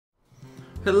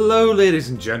Hello ladies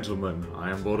and gentlemen,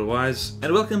 I am BorderWise,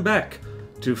 and welcome back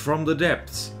to From the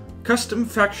Depths, custom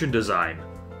faction design,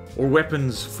 or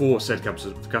weapons for said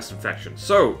custom faction.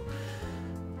 So,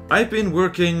 I've been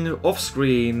working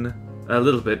off-screen a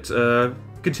little bit,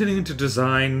 continuing to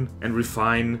design and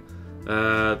refine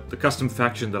the custom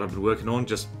faction that I've been working on,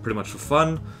 just pretty much for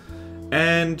fun.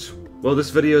 And, well, this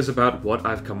video is about what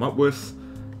I've come up with,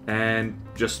 and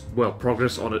just, well,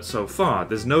 progress on it so far.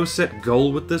 There's no set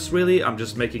goal with this, really. I'm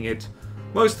just making it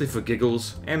mostly for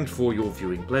giggles and for your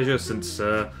viewing pleasure, since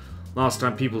last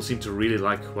time people seemed to really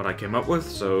like what I came up with,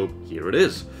 so here it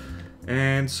is.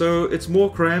 And so it's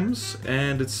more crams,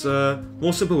 and it's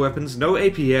more simple weapons. No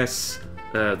APS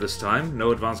this time,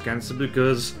 no advanced cannons, simply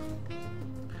because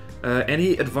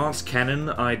any advanced cannon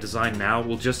I design now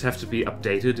will just have to be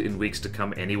updated in weeks to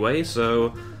come anyway,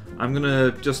 so I'm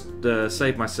gonna just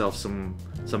save myself some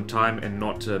time and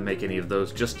not make any of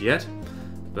those just yet.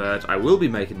 But I will be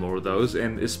making more of those,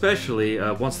 and especially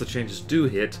once the changes do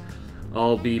hit,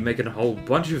 I'll be making a whole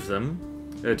bunch of them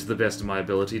to the best of my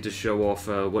ability to show off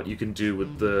what you can do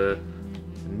with the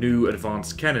new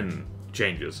advanced cannon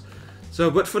changes.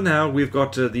 So, but for now, we've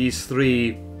got these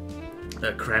three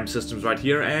cram systems right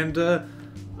here, and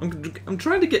I'm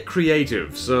trying to get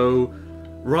creative, so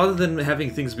rather than having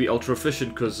things be ultra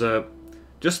efficient, because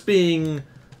just being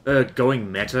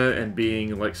going meta and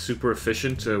being like super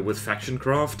efficient with faction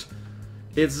craft,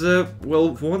 it's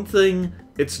well, for one thing,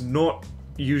 it's not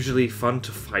usually fun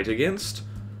to fight against,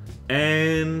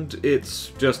 and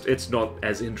it's not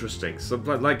as interesting. So,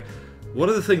 like, one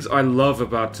of the things I love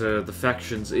about the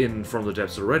factions in From the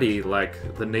Depths already,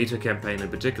 like the NATO campaign in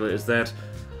particular, is that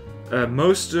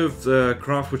most of the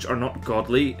craft which are not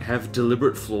godly have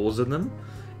deliberate flaws in them.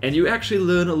 And you actually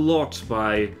learn a lot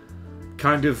by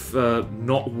kind of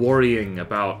not worrying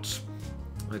about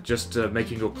just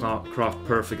making your craft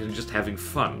perfect and just having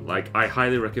fun. Like, I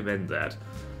highly recommend that.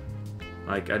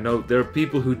 Like, I know there are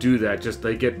people who do that, just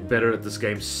they get better at this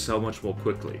game so much more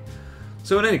quickly.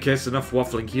 So in any case, enough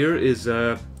waffling here, is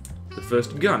the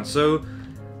first gun. So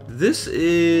this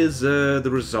is the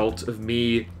result of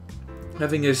me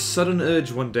having a sudden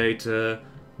urge one day to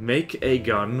make a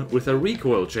gun with a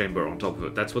recoil chamber on top of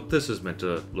it. That's what this is meant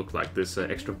to look like, this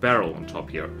extra barrel on top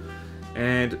here.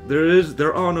 And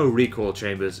there are no recoil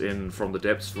chambers in From the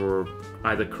Depths for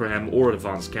either cram or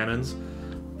advanced cannons,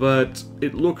 but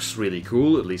it looks really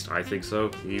cool, at least I think so,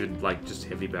 even like just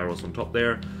heavy barrels on top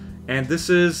there. And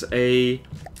this is a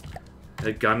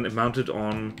gun mounted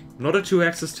on not a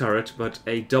 2-axis turret, but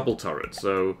a double turret,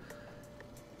 so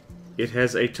it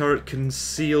has a turret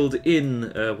concealed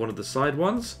in one of the side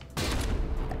ones.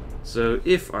 So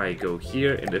if I go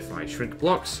here and if I shrink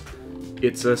blocks,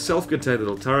 it's a self-contained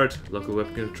little turret, local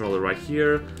weapon controller right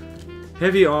here,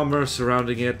 heavy armor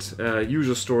surrounding it.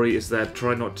 Usual story is that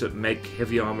try not to make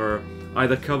heavy armor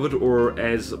either covered or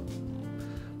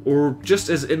just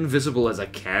as invisible as I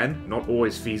can. Not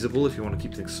always feasible if you want to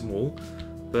keep things small.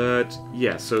 But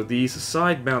yeah, so these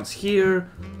side mounts here,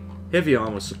 heavy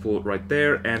armor support right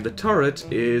there, and the turret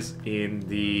is in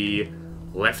the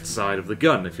left side of the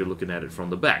gun if you're looking at it from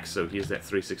the back. So here's that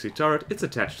 360 turret. It's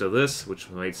attached to this, which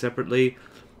was made separately.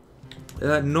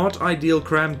 Not ideal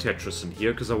cram Tetris in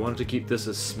here, because I wanted to keep this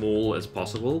as small as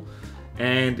possible.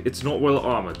 And it's not well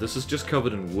armored. This is just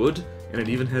covered in wood, and it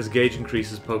even has gauge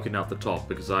increases poking out the top,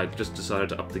 because I just decided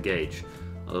to up the gauge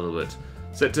a little bit.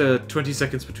 Set to 20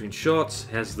 seconds between shots,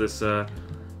 has this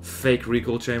fake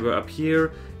recoil chamber up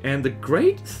here. And the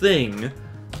great thing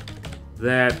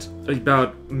that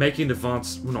about making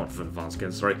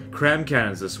cram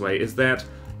cannons this way is that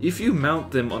if you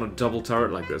mount them on a double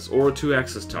turret like this, or a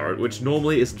 2-axis turret, which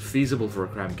normally isn't feasible for a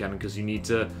cram cannon because you need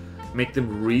to make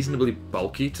them reasonably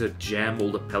bulky to jam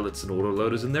all the pellets and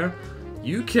autoloaders in there,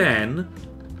 you can,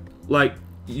 like,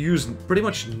 use pretty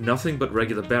much nothing but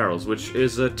regular barrels, which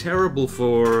is terrible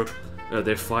for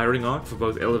their firing arc for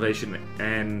both elevation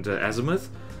and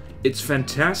azimuth. It's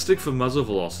fantastic for muzzle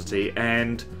velocity,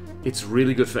 and it's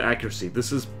really good for accuracy.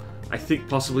 This is, I think,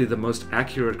 possibly the most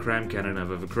accurate cram cannon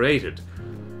I've ever created.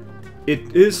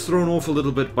 It is thrown off a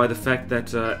little bit by the fact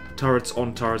that turrets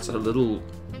on turrets are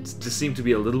just seem to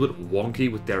be a little bit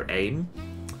wonky with their aim,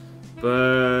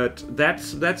 but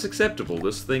that's acceptable.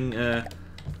 This thing,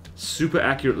 super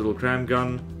accurate little cram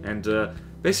gun, and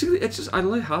basically it's just I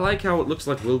like how it looks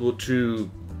like World War II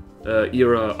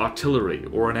era artillery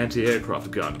or an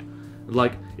anti-aircraft gun.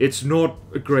 Like, it's not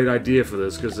a great idea for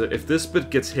this, because if this bit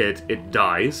gets hit, it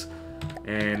dies,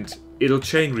 and it'll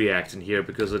chain react in here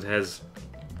because it has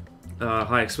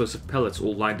high explosive pellets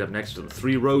all lined up next to them.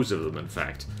 3 rows of them, in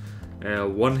fact.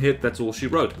 One hit, that's all she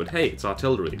wrote, but hey, it's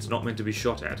artillery, it's not meant to be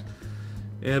shot at.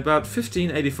 About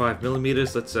 1585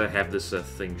 millimeters. Let's have this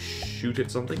thing shoot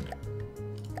at something.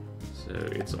 So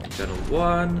it's on channel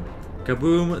 1.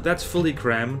 Kaboom! That's fully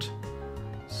crammed.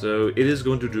 So it is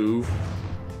going to do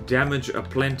damage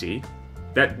aplenty.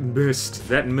 That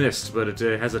missed, but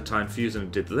it has a time fuse and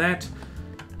it did that.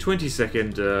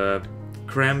 20-second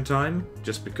cram time,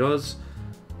 just because.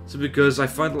 So because I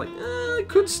find like, I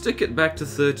could stick it back to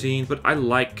 13, but I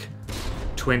like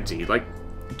 20. Like,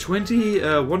 20,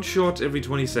 one shot every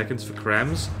 20 seconds for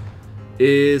crams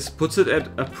puts it at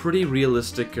a pretty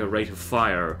realistic rate of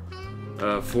fire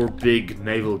for big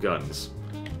naval guns.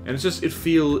 And it's just, it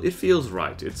feels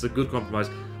right. It's a good compromise.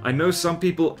 I know some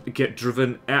people get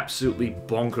driven absolutely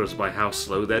bonkers by how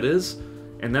slow that is,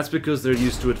 and that's because they're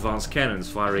used to advanced cannons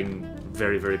firing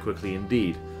very, very quickly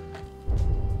indeed.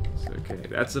 So, okay,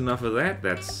 that's enough of that.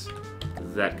 That's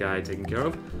that guy taken care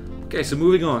of. Okay, so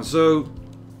moving on. So,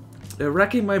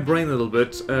 racking my brain a little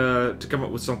bit to come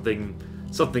up with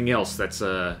something else that's,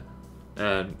 well,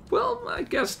 I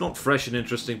guess not fresh and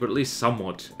interesting, but at least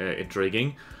somewhat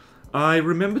intriguing. I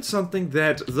remembered something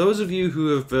that those of you who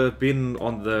have been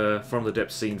on the From the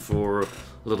Depths scene for a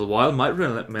little while might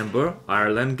remember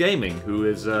Ireland Gaming, who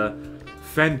is a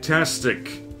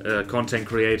fantastic content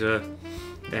creator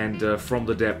and From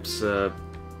the Depths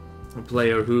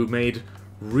player who made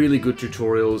really good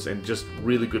tutorials and just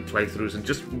really good playthroughs and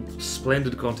just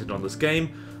splendid content on this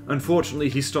game. Unfortunately,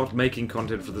 he stopped making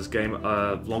content for this game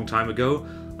a long time ago.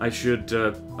 I should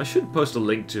post a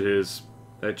link to his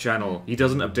channel. He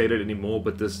doesn't update it anymore,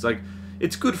 but this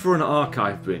it's good for an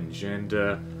archive binge, and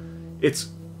it's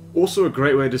also a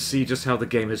great way to see just how the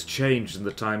game has changed in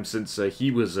the time since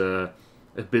he was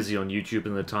busy on YouTube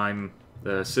in the time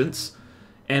since.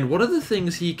 And one of the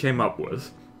things he came up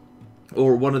with,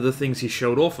 or one of the things he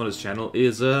showed off on his channel,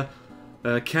 is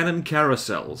cannon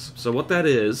carousels. So what that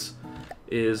is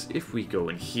if we go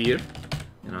in here,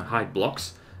 hide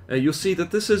blocks, you'll see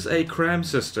that this is a cram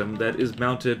system that is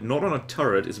mounted not on a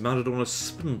turret, it's mounted on a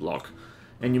spin block.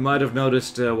 And you might have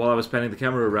noticed while I was panning the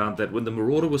camera around that when the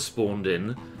Marauder was spawned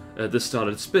in, this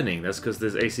started spinning. That's because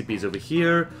there's ACPs over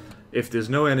here. If there's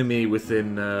no enemy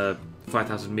within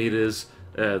 5,000 meters,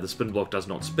 the spin block does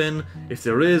not spin. If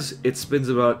there is, it spins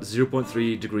about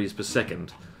 0.3 degrees per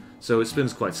second. So it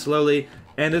spins quite slowly,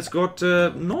 and it's got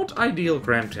not ideal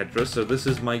cram Tetris, so this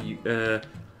is my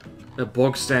a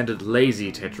bog standard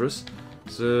lazy Tetris.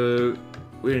 So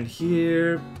we're in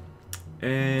here,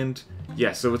 and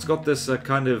yeah, so it's got this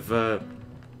kind of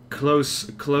close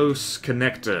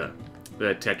connector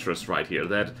Tetris right here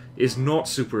that is not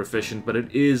super efficient, but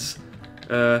it is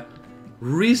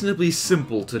reasonably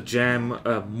simple to jam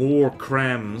more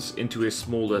crams into a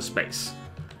smaller space.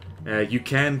 You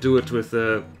can do it with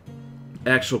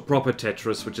actual proper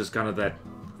Tetris, which is kind of that,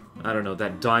 I don't know,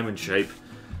 that diamond shape,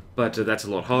 but that's a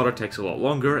lot harder, takes a lot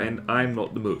longer, and I'm not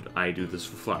in the mood. I do this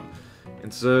for fun.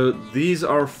 And so these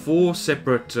are 4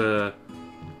 separate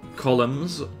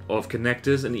columns of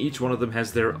connectors, and each one of them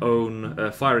has their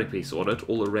own firing piece on it,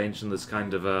 all arranged in this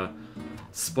kind of a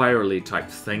spirally type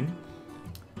thing.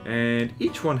 And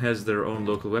each one has their own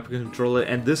local weapon controller,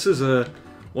 and this is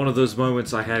one of those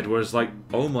moments I had where it's like,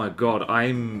 oh my god,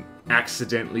 I'm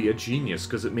accidentally a genius,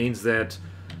 because it means that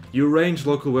you arrange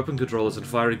local weapon controllers and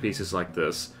firing pieces like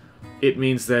this. It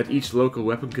means that each local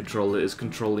weapon controller is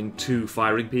controlling 2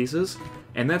 firing pieces,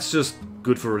 and that's just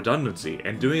good for redundancy.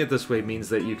 And doing it this way means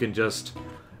that you can just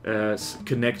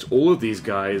connect all of these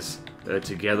guys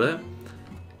together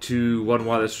to one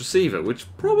wireless receiver, which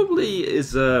probably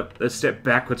is a step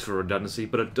backwards for redundancy,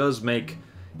 but it does make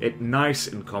it nice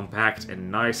and compact and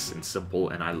nice and simple,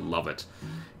 and I love it.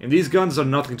 And these guns are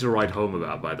nothing to write home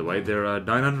about, by the way. They're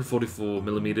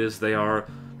 944mm. They are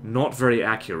not very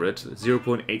accurate.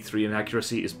 0.83 in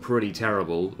accuracy is pretty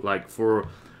terrible, like for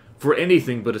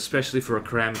anything, but especially for a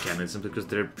cram cannon, simply because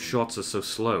their shots are so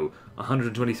slow.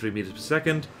 123 meters per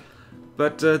second.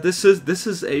 But this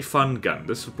is a fun gun.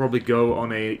 This will probably go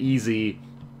on a easy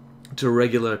to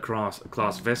regular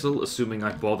class vessel, assuming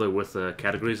I bother with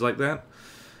categories like that.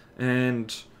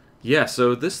 And yeah,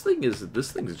 so this thing is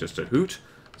just a hoot.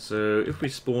 So if we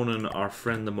spawn in our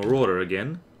friend the Marauder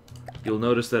again, you'll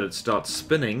notice that it starts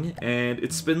spinning, and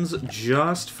it spins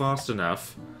just fast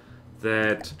enough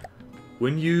that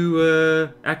when you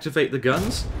activate the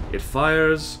guns, it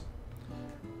fires,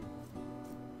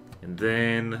 and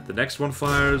then the next one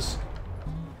fires,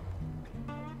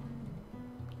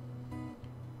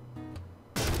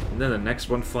 and then the next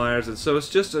one fires, and so it's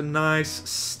just a nice,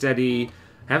 steady...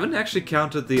 Haven't actually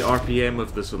counted the RPM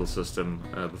of this little system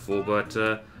before,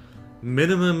 but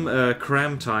minimum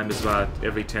cram time is about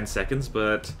every 10 seconds,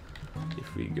 but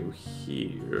if we go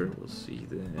here, we'll see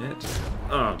that.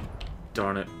 Oh,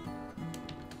 darn it.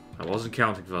 I wasn't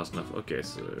counting fast enough. Okay,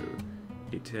 so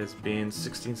it has been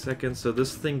 16 seconds, so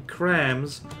this thing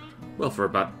crams, well, for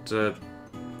about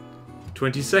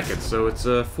 20 seconds. So it's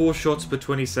 4 shots per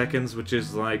 20 seconds, which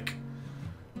is like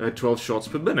 12 shots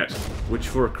per minute, which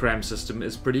for a cram system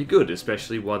is pretty good,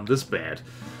 especially one this bad.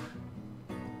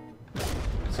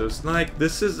 So it's like,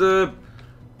 this is a...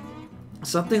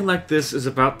 something like this is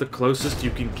about the closest you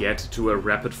can get to a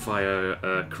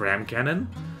rapid-fire cram cannon.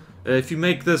 If you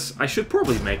make this, I should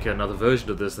probably make another version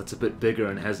of this that's a bit bigger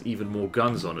and has even more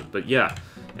guns on it, but yeah.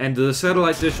 And the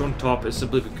satellite dish on top is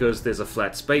simply because there's a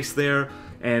flat space there,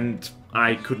 and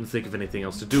I couldn't think of anything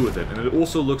else to do with it. And it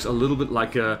also looks a little bit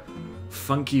like a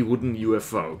funky wooden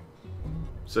UFO.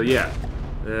 So yeah,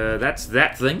 that's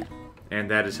that thing,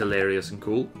 and that is hilarious and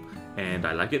cool, and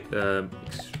I like it.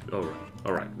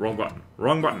 Alright, wrong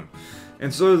button.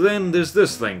 And so then there's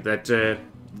this thing that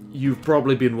you've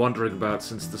probably been wondering about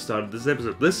since the start of this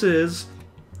episode. This is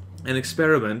an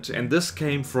experiment, and this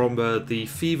came from the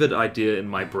fevered idea in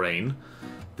my brain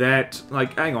that,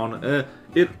 like, hang on,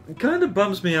 it kind of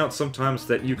bums me out sometimes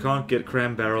that you can't get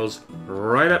cram barrels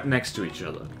right up next to each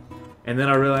other. And then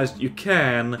I realized you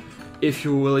can if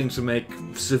you're willing to make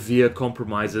severe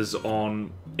compromises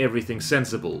on everything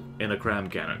sensible in a cram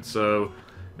cannon. So,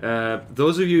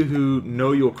 those of you who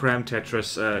know your cram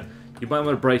Tetris, you might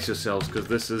want to brace yourselves, because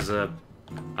this is, I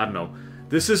don't know,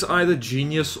 this is either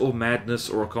genius or madness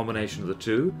or a combination of the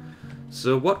two.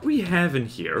 So what we have in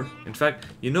here, in fact,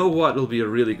 you know what will be a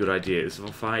really good idea, is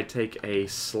if I take a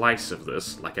slice of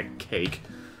this, like a cake,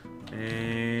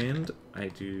 and I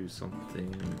do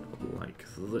something like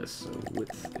this. So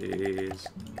width is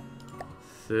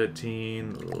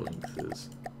 13, length is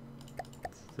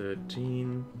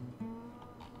 13.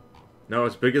 No,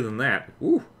 it's bigger than that.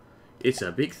 Ooh, it's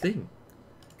a big thing.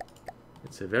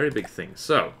 It's a very big thing.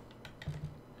 So,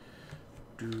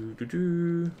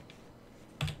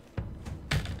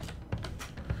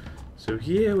 so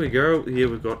here we go. Here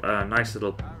we've got a nice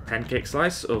little pancake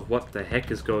slice of what the heck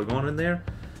is going on in there.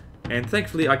 And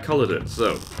thankfully I colored it,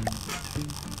 so.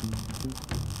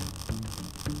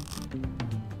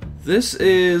 This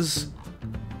is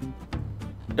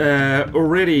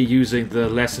already using the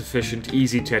less efficient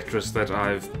easy Tetris that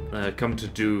I've come to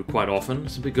do quite often,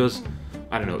 because,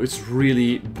 I don't know, it's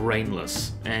really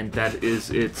brainless, and that is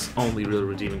its only real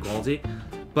redeeming quality.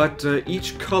 But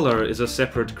each color is a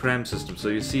separate cram system, so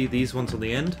you see these ones on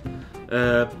the end?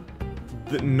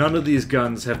 None of these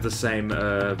guns have the same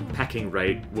packing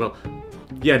rate. Well,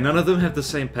 yeah, none of them have the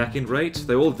same packing rate.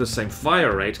 They all have the same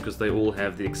fire rate, because they all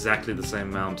have exactly the same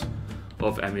amount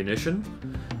of ammunition.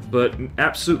 But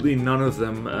absolutely none of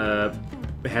them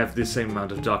have the same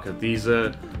amount of Daka. These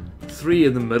three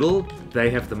in the middle, they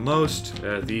have the most.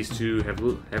 These two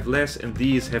have less, and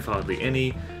these have hardly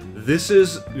any. This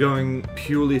is going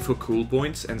purely for cool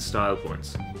points and style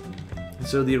points.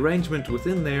 So the arrangement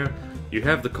within there, you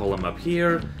have the column up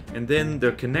here, and then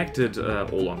they're connected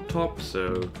all on top,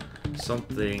 so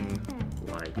something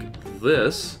like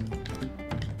this.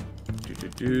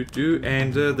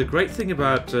 And the great thing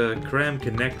about cram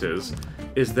connectors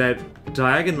is that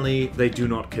diagonally they do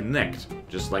not connect,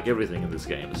 just like everything in this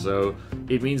game. So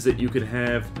it means that you can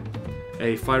have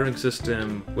a firing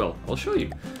system, well, I'll show you.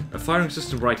 A firing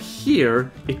system right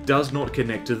here, it does not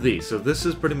connect to these. So this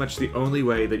is pretty much the only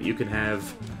way that you can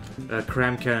have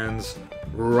cram cannons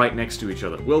right next to each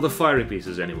other. Well, the firing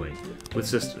pieces anyway, with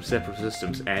separate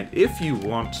systems. And if you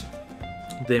want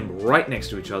them right next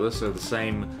to each other, so the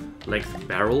same length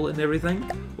barrel and everything,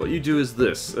 what you do is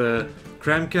this.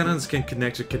 Cram cannons can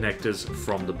connect to connectors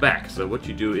from the back. So what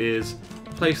you do is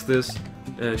place this,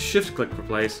 shift-click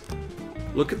replace.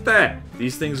 Look at that!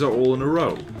 These things are all in a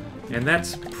row. And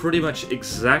that's pretty much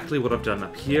exactly what I've done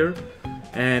up here.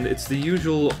 And it's the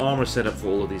usual armor setup for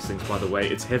all of these things, by the way.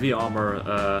 It's heavy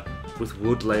armor with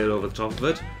wood layered over the top of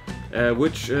it.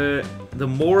 Which, the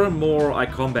more and more I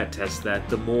combat test that,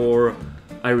 the more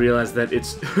I realize that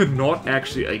it's not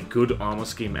actually a good armor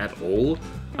scheme at all,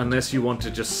 unless you want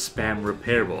to just spam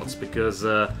repair bots, because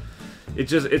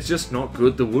it's just not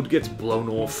good. The wood gets blown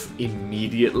off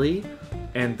immediately,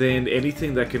 and then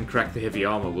anything that can crack the heavy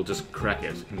armor will just crack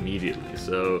it immediately.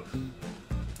 So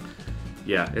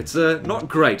yeah, it's not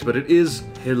great, but it is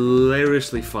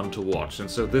hilariously fun to watch,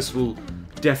 and so this will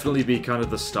definitely be kind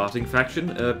of the starting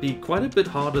faction. Be quite a bit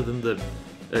harder than the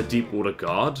Deepwater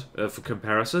Guard for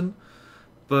comparison.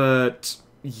 But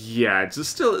yeah, it's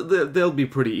still, they'll be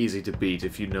pretty easy to beat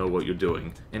if you know what you're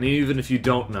doing. And even if you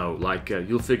don't know, like,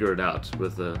 you'll figure it out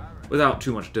with without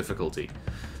too much difficulty.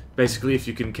 basically if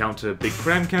you can counter big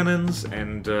cram cannons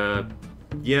and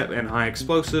yeah, and high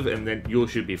explosive, and then you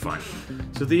should be fine.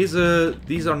 So these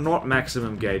are not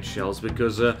maximum gauge shells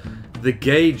because the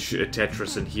gauge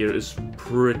Tetris in here is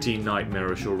pretty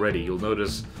nightmarish already. You'll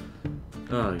notice,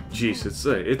 oh jeez,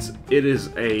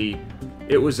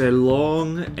 it was a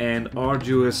long and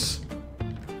arduous.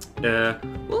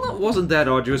 Well, it wasn't that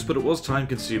arduous, but it was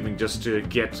time-consuming just to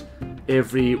get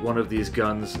every one of these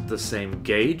guns the same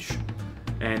gauge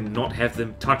and not have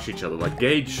them touch each other. Like,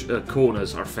 gauge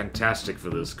corners are fantastic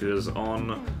for this, because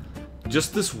on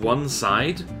just this one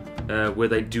side, where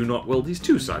they do not... Well, these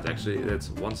two sides, actually. That's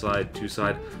one side, two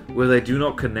side. Where they do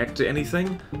not connect to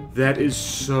anything, that is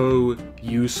so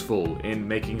useful in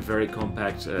making very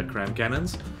compact cram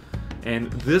cannons.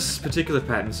 And this particular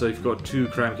pattern, so you've got two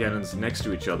cram cannons next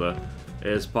to each other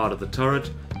as part of the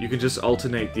turret, you can just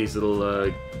alternate these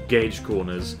little gauge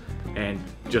corners and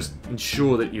just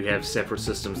ensure that you have separate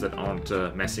systems that aren't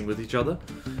messing with each other.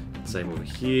 Same over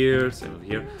here, same over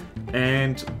here.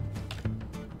 And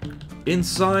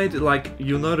inside, like,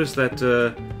 you'll notice that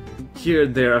here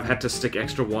and there I've had to stick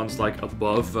extra ones, like,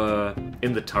 above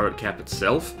in the turret cap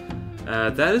itself.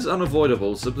 That is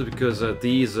unavoidable, simply because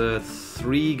these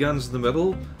three guns in the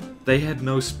middle, they had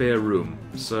no spare room.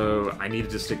 So I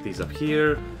needed to stick these up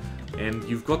here, and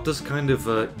you've got this kind of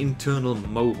internal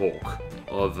mohawk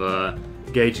of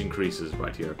gauge increases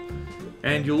right here.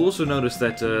 And you'll also notice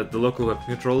that the local weapon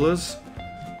controllers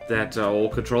that are all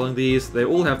controlling these, they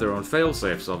all have their own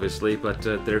failsafes, obviously, but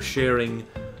they're sharing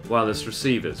wireless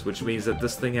receivers, which means that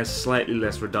this thing has slightly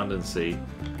less redundancy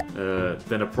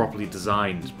than a properly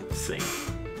designed thing.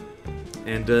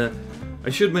 And I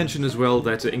should mention as well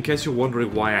that in case you're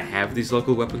wondering why I have these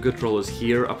local weapon controllers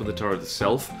here up in the turret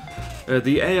itself,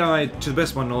 the AI, to the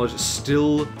best of my knowledge,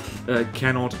 still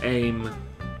cannot aim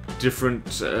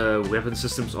different weapon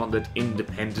systems on that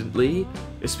independently,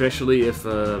 especially if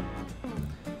they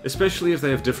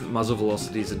have different muzzle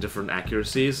velocities and different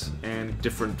accuracies and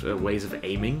different ways of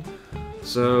aiming.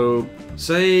 So,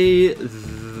 say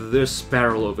this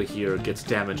barrel over here gets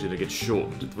damaged and it gets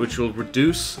shortened, which will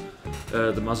reduce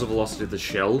the muzzle velocity of the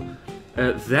shell.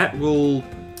 That will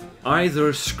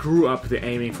either screw up the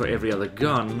aiming for every other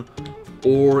gun,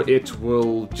 or it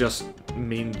will just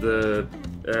mean the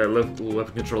local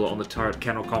weapon controller on the turret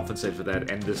cannot compensate for that,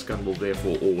 and this gun will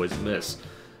therefore always miss.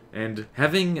 And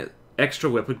having extra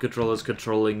weapon controllers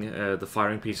controlling the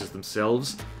firing pieces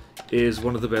themselves is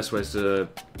one of the best ways to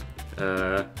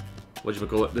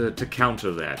to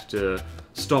counter that, to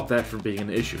stop that from being an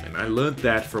issue. And I learned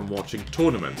that from watching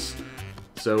tournaments.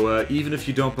 So even if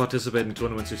you don't participate in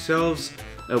tournaments yourselves,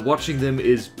 watching them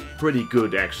is pretty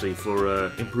good actually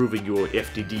for improving your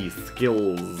FTD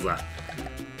skills.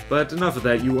 But enough of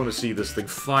that, you want to see this thing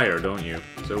fire, don't you?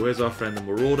 So where's our friend the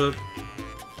Marauder?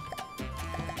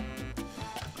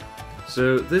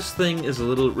 So this thing is a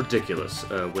little ridiculous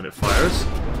when it fires,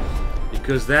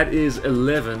 because that is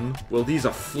 11, well these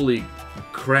are fully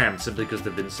crammed simply because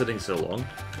they've been sitting so long,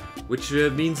 which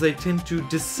means they tend to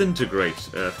disintegrate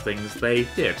things they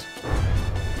hit.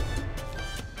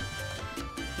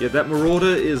 Yeah, that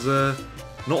Marauder is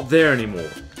not there anymore.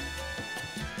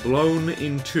 Blown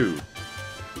in two.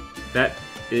 That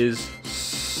is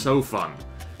so fun.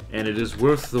 And it is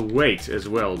worth the wait as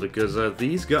well, because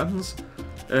these guns...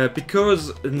 and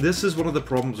this is one of the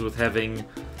problems with having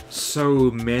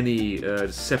so many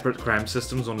separate cram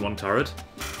systems on one turret.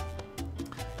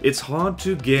 It's hard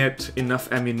to get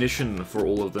enough ammunition for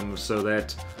all of them so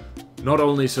that, not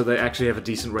only so they actually have a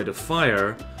decent rate of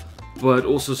fire, but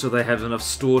also so they have enough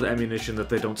stored ammunition that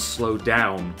they don't slow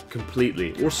down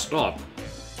completely, or stop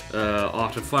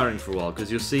after firing for a while.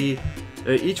 Because you'll see,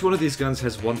 each one of these guns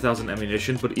has 1,000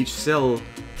 ammunition, but each cell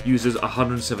uses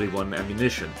 171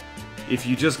 ammunition. If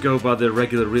you just go by the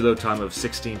regular reload time of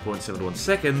 16.71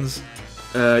 seconds,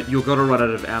 you're gonna run out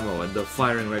of ammo, and the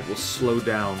firing rate will slow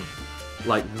down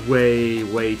like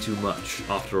way too much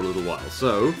after a little while.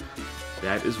 So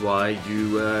that is why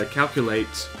you calculate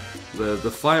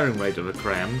the firing rate of a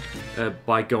cram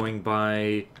by going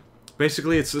by...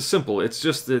 Basically, it's simple. It's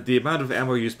just the amount of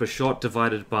ammo used per shot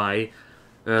divided by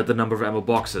the number of ammo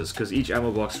boxes, because each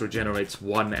ammo box regenerates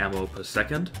 1 ammo per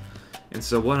second. And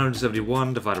so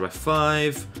 171 divided by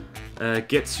 5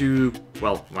 gets you,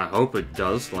 well, I hope it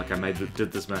does, like I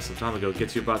did this massive time ago,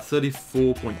 gets you about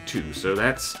 34.2. So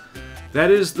that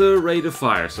is the rate of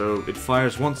fire. So it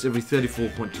fires once every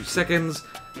 34.2 seconds.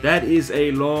 That is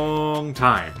a long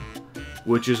time,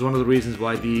 which is one of the reasons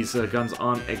why these guns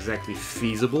aren't exactly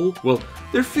feasible. Well,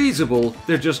 they're feasible,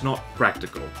 they're just not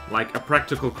practical. Like, a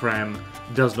practical cram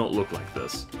does not look like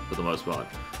this, for the most part.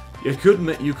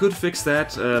 You could fix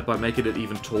that by making it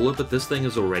even taller, but this thing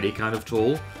is already kind of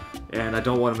tall, and I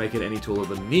don't want to make it any taller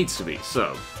than it needs to be.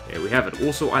 So, there we have it.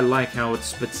 Also, I like how it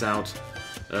spits out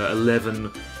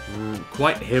 11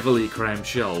 quite heavily crammed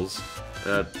shells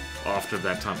after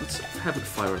that time. Let's have it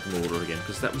fire at the mortar again,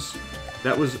 because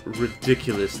that was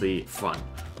ridiculously fun.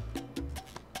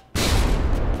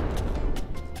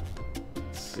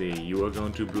 Let's see, you are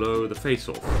going to blow the face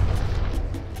off.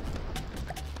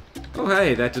 Oh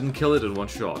hey, that didn't kill it in one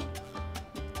shot.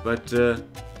 But the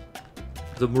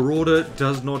Marauder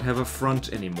does not have a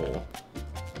front anymore.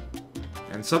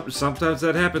 And sometimes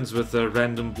that happens with a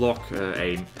random block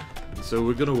aim. So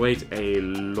we're gonna wait a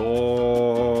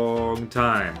long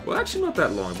time. Well, actually not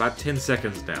that long, about 10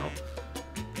 seconds now.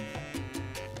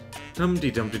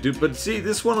 Dum-de-dum-de-doo. But see,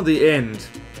 this one at the end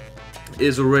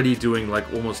is already doing like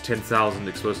almost 10,000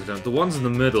 explosive damage. The ones in the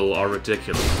middle are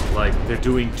ridiculous. Like, they're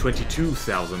doing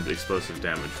 22,000 explosive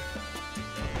damage.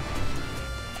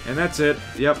 And that's it.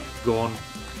 Yep, gone.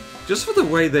 Just for the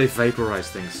way they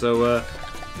vaporize things. So,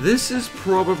 this is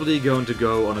probably going to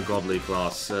go on a godly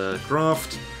class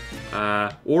craft,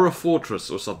 or a fortress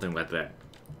or something like that.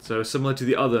 So, similar to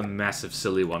the other massive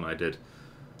silly one I did.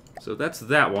 So that's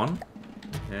that one.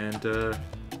 And,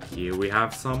 here we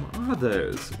have some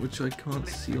others, which I can't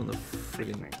see on the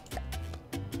friggin'...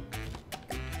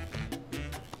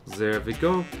 There we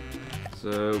go.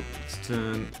 So, let's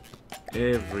turn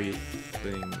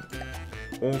everything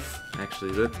off.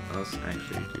 Actually, let us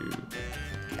actually do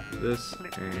this,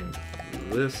 and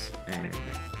this, and...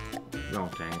 No,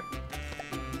 dang it.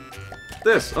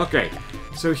 This! Okay.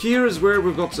 So here is where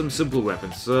we've got some simple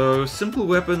weapons. So, simple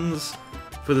weapons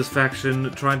for this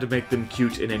faction, trying to make them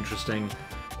cute and interesting,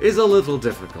 is a little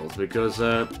difficult, because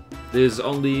there's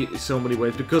only so many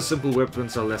ways. Because simple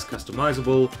weapons are less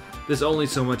customizable, there's only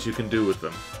so much you can do with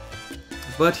them.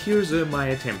 But here's my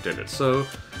attempt at it. So,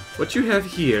 what you have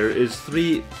here is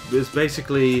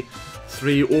basically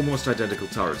three almost identical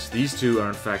turrets. These two are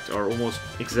in fact almost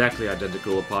exactly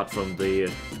identical, apart from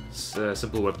the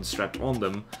simple weapons strapped on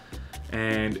them.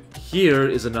 And here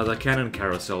is another cannon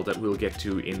carousel that we'll get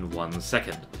to in 1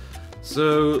 second.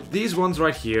 So, these ones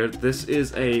right here, this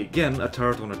is again a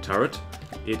turret on a turret.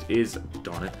 It is,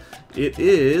 darn it, it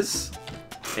is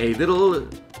a little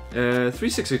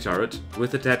 360 turret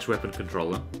with attached weapon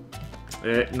controller.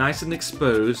 Nice and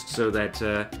exposed so that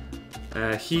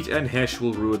heat and hash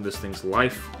will ruin this thing's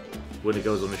life when it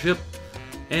goes on a ship.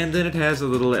 And then it has a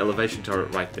little elevation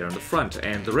turret right there in the front,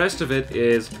 and the rest of it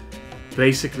is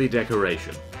basically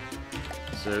decoration.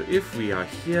 So if we are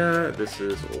here, this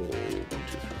is all 1, 2,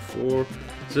 3, 4.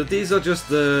 So these are just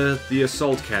the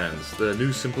assault cannons, the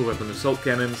new simple weapon assault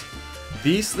cannons.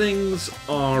 These things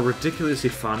are ridiculously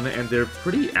fun, and they're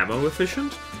pretty ammo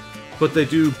efficient, but they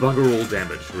do bugger all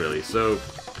damage, really. So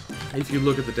if you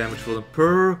look at the damage for them,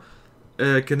 per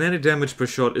kinetic damage per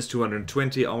shot is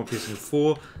 220, armor piercing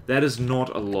 4. That is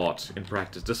not a lot in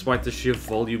practice, despite the sheer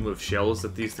volume of shells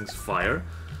that these things fire.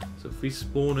 So if we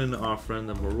spawn in our friend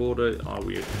the Marauder, are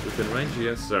we within range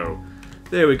here? So,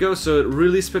 there we go. So it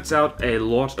really spits out a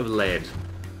lot of lead.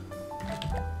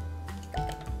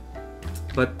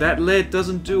 But that lead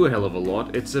doesn't do a hell of a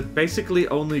lot. It's basically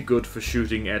only good for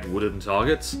shooting at wooden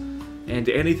targets. And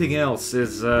anything else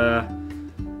is a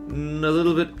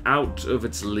little bit out of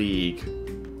its league.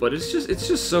 But it's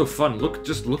just so fun.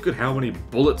 Just look at how many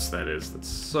bullets that is. That's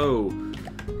so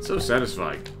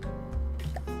satisfying.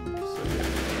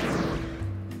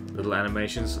 Little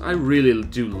animations. I really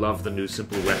do love the new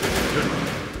simple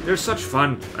weapons. They're such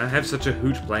fun. I have such a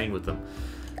hoot playing with them.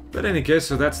 But in any case,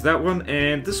 so that's that one.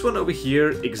 And this one over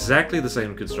here, exactly the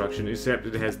same construction, except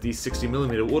it has these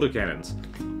 60mm autocannons.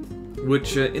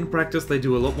 Which, in practice, they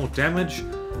do a lot more damage,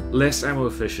 less ammo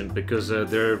efficient, because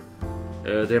their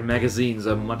magazines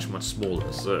are much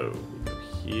smaller. So,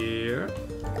 here...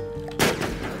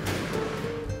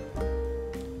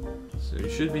 So you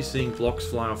should be seeing blocks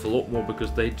fly off a lot more,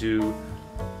 because they do...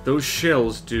 Those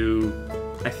shells do,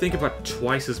 I think, about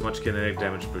twice as much kinetic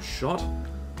damage per shot.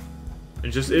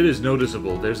 And it is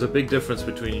noticeable. There's a big difference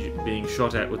between being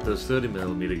shot at with those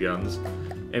 30mm guns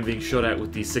and being shot at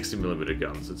with these 60mm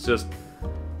guns. It's just...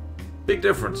 big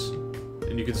difference.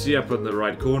 And you can see up in the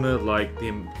right corner, like, the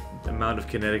amount of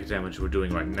kinetic damage we're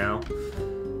doing right now.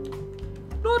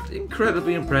 Not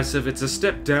incredibly impressive. It's a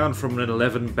step down from an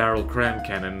 11-barrel cram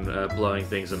cannon blowing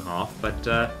things in half, but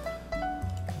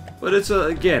it's a,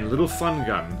 again, little fun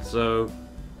gun. So,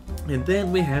 and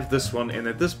then we have this one, and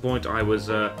at this point I was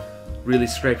really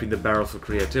scraping the barrel for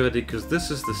creativity, because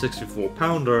this is the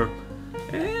 64-pounder,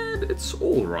 and it's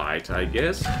alright, I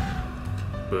guess.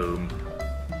 Boom.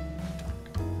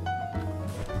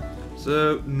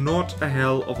 So, not a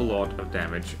hell of a lot of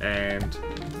damage, and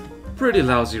pretty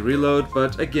lousy reload,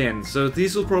 but again, so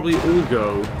these will probably all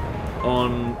go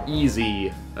on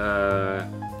easy,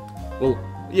 well,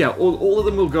 yeah, all of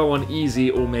them will go on easy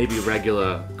or maybe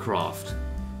regular craft,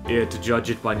 to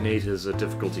judge it by Nata's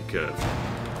difficulty curve.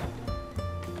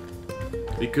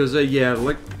 Because, yeah,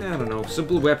 like, I don't know,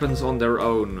 simple weapons on their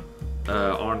own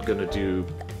aren't gonna do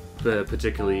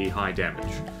particularly high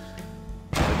damage.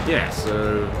 But yeah,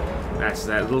 so that's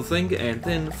that little thing, and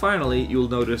then finally you'll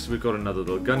notice we've got another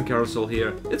little gun carousel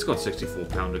here. It's got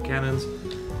 64-pounder cannons,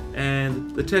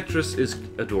 and the Tetris is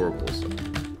adorable. So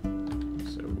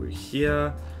we're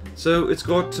here. So it's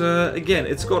got, again,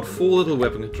 it's got 4 little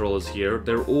weapon controllers here.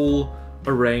 They're all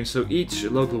arranged, so each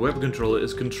local weapon controller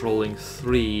is controlling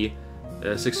 3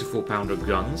 64-pounder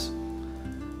guns.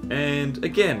 And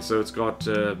again, so it's got,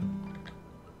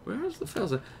 where is the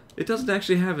failsafe? It doesn't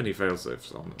actually have any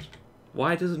failsafes on it.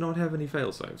 Why does it not have any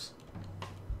failsafes?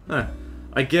 Huh.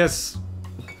 I guess...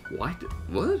 Why?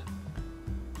 What?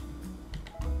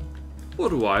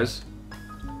 BorderWise.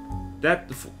 That...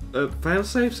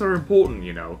 failsafes are important,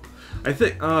 you know. I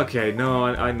think... Okay, no,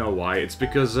 I know why. It's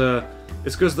because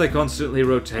they constantly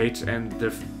rotate, and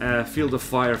the field of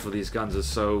fire for these guns is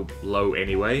so low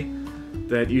anyway,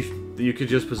 that you could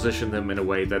just position them in a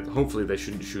way that hopefully they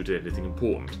shouldn't shoot at anything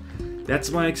important.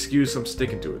 That's my excuse, I'm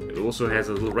sticking to it. It also has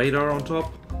a little radar on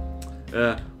top.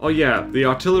 Oh yeah, the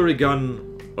artillery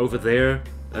gun over there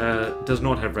does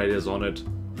not have radars on it.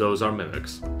 Those are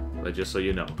mimics, but just so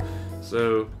you know.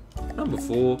 So, number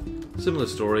 4, similar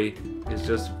story. It's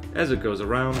just, as it goes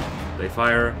around, they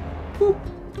fire, whoop,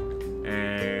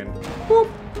 and whoop.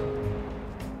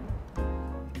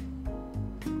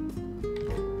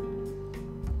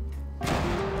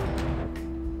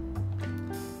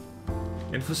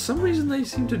 And for some reason they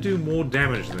seem to do more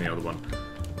damage than the other one.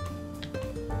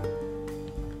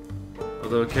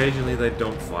 Although occasionally they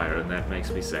don't fire, and that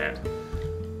makes me sad.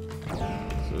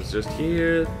 So it's just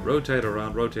here, rotate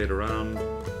around, rotate around.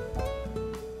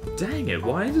 Dang it,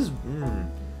 why does...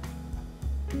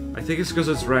 I think it's because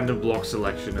it's random block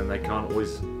selection and they can't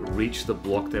always reach the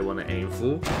block they want to aim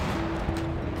for.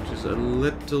 Which is a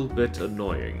little bit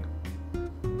annoying.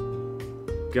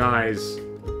 Guys...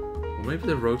 Or maybe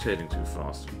they're rotating too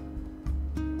fast.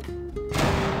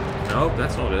 Nope,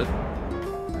 that's not it.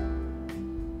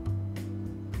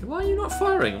 Why are you not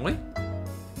firing, wait?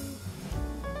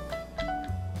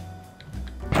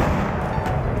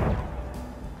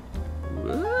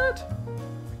 What?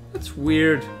 That's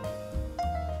weird.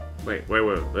 Wait.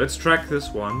 Let's track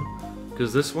this one.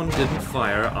 Because this one didn't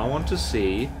fire. I want to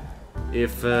see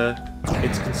if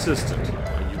it's consistent.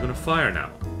 Are you gonna fire now?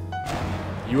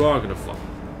 You are gonna fire.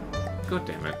 God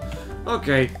damn it.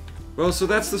 Okay, well, so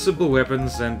that's the simple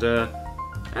weapons, and,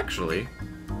 actually,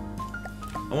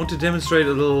 I want to demonstrate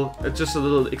a little, just a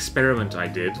little experiment I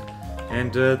did,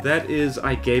 and, that is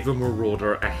I gave a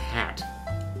Marauder a hat.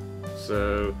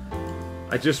 So,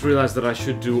 I just realized that I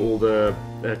should do all the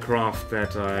craft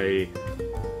that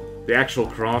the actual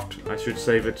craft, I should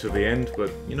save it to the end,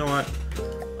 but you know what?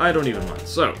 I don't even mind.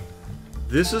 So,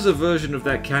 this is a version of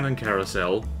that cannon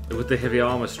carousel with the heavy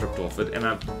armor stripped off it,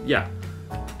 and yeah.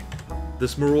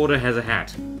 This Marauder has a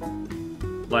hat.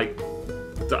 Like,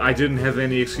 I didn't have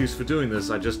any excuse for doing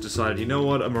this, I just decided, you know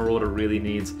what, a Marauder really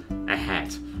needs a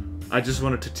hat. I just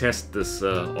wanted to test this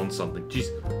on something. Jeez.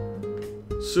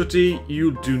 Sooty,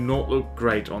 you do not look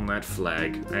great on that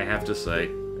flag, I have to say.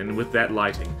 And with that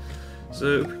lighting.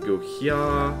 So, we go here,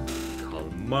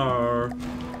 Kalmar.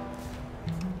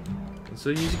 And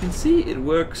so as you can see, it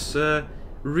works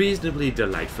reasonably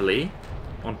delightfully.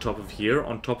 On top of here,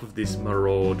 on top of this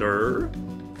Marauder.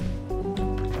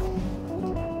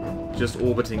 Just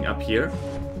orbiting up here.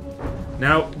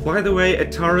 Now, by the way, a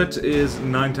turret is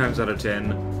 9 times out of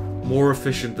 10 more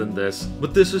efficient than this,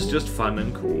 but this is just fun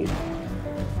and cool.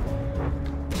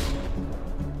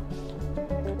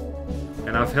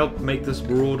 And I've helped make this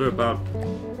Marauder about,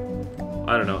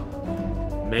 I don't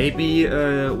know, maybe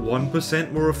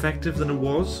 1% more effective than it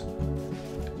was.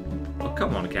 Oh,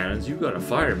 come on, cannons, you gotta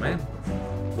fire, man.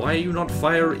 Why are you not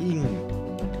firing?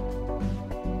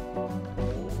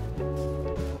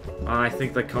 I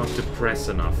think they can't depress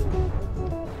enough.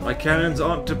 My cannons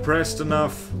aren't depressed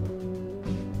enough.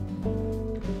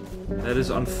 That is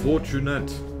unfortunate.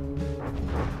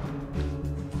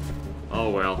 Oh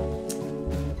well.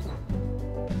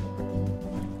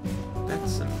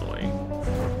 That's annoying.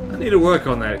 I need to work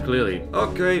on that, clearly.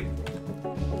 Okay.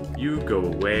 You go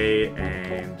away,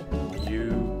 and you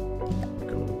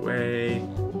go away.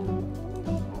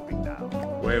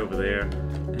 Way over there.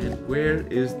 And where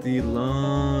is the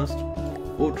last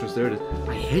fortress. There it is.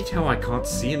 I hate how I can't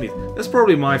see anything. That's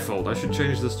probably my fault. I should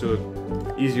change this to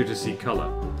a easier to see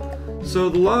color. So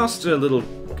the last little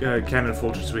cannon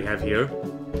fortress we have here,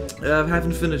 I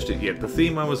haven't finished it yet. The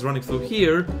theme I was running through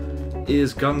here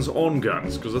is guns on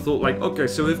guns, because I thought, like, okay,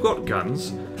 so we've got guns,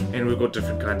 and we've got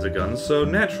different kinds of guns, so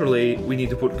naturally we need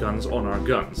to put guns on our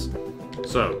guns.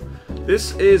 So,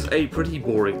 this is a pretty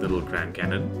boring little cram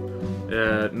cannon.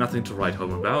 Nothing to write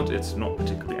home about. It's not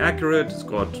particularly accurate. It's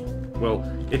got, well,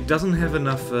 it doesn't have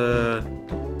enough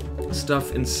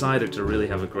stuff inside it to really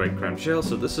have a great cram shell,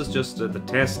 so this is just the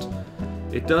test.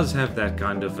 It does have that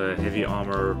kind of heavy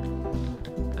armor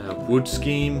wood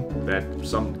scheme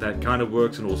that kind of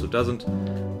works and also doesn't,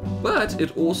 but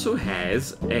it also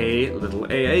has a little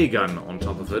AA gun on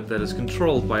top of it that is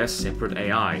controlled by a separate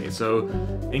AI. So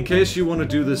in case you want to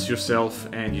do this yourself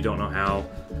and you don't know how,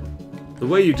 the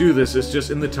way you do this is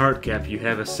just in the turret cap you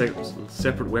have a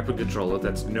separate weapon controller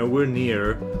that's nowhere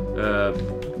near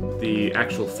the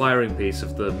actual firing piece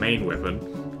of the main weapon,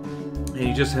 and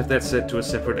you just have that set to a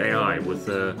separate AI with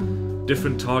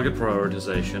different target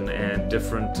prioritization and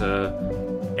different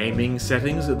aiming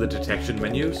settings in the detection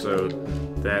menu. So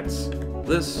that's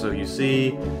this. So you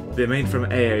see the main from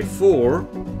AA4,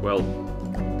 well,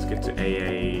 let's get to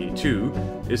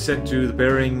AA2, is set to the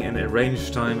bearing and the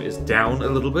range time is down a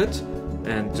little bit,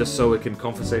 and just so it can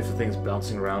compensate for things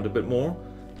bouncing around a bit more.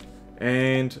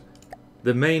 And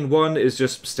the main one is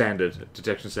just standard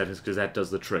detection settings, because that does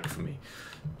the trick for me.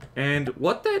 And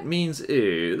what that means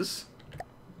is...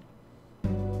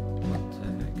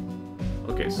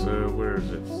 okay, so where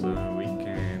is it? So we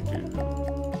can do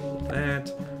that,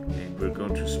 and we're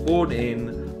going to spawn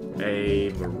in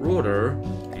a Marauder,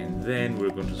 and then we're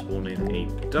going to spawn in a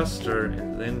Duster,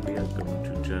 and then we are going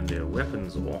to turn their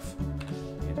weapons off,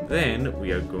 and then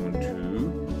we are going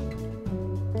to...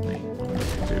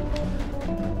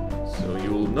 so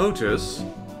you will notice,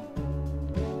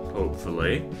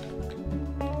 hopefully,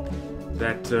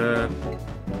 that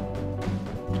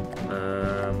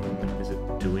is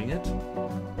it doing it?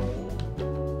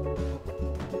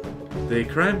 The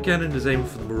cram cannon is aiming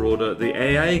for the Marauder. The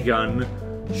AA gun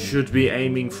should be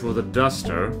aiming for the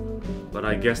Duster, but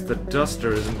I guess the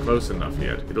Duster isn't close enough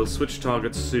yet. It'll switch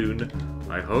targets soon,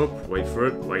 I hope. Wait for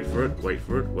it, wait for it, wait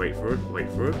for it, wait for it, wait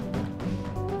for it.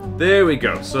 There we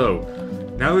go. So,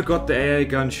 now we've got the AA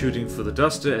gun shooting for the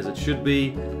Duster, as it should be.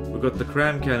 We've got the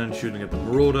cram cannon shooting at the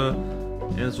Marauder,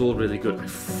 and it's all really good. I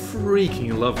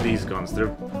freaking love these guns.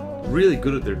 They're really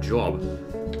good at their job.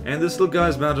 And this little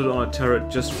guy's mounted on a turret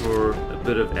just for a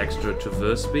bit of extra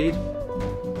traverse speed.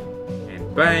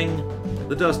 And bang,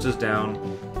 the Duster's down,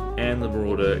 and the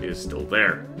Marauder is still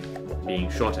there,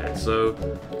 being shot at. So,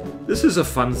 this is a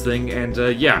fun thing, and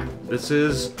yeah, this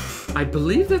is... I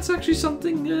believe that's actually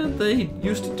something they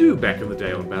used to do back in the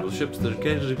day on battleships. There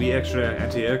occasionally be extra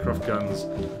anti-aircraft guns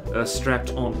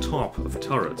strapped on top of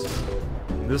turrets.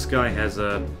 And this guy has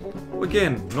a...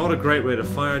 again, not a great way to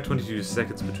fire, 22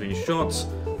 seconds between shots.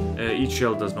 Each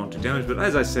shell does not do damage, but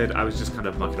as I said, I was just kind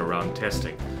of mucking around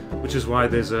testing, which is why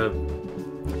there's a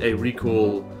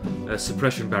recoil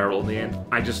suppression barrel in the end.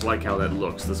 I just like how that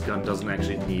looks. This gun doesn't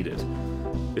actually need it.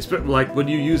 It's like when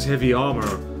you use heavy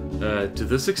armor to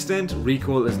this extent,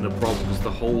 recoil isn't a problem because the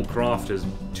whole craft is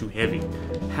too heavy.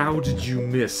 How did you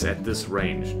miss at this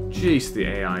range? Jeez, the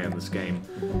AI in this game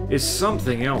is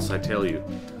something else, I tell you.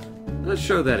 Let's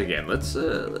show that again. Let's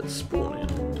spawn in.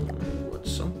 What's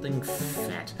something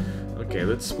fat? Okay,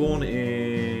 let's spawn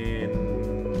in.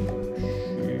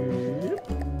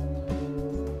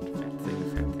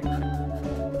 Fat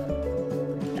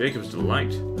thing. Jacob's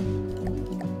Delight.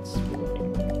 Let's spawn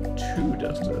in 2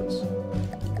 Dusters.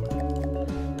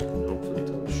 Hopefully it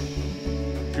doesn't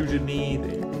shoot at me.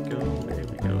 There we go. There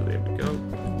we go. There we go.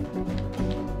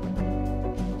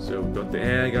 So we've got the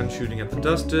air gun shooting at the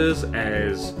Dusters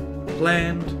as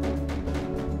planned.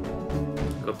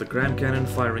 Got the cram cannon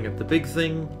firing at the big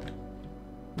thing.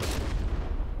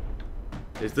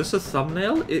 Is this a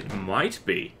thumbnail? It might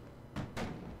be.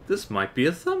 This might be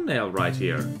a thumbnail right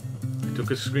here. I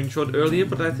took a screenshot earlier,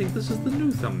 but I think this is the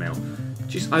new thumbnail.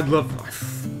 Jeez,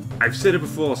 I've said it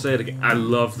before, I'll say it again. I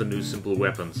love the new simple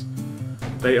weapons.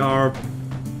 They are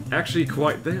actually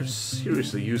they're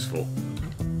seriously useful.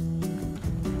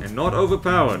 And not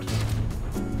overpowered.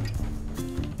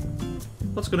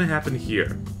 What's gonna happen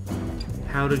here?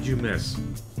 How did you miss?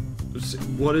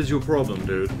 What is your problem,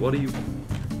 dude? What are you...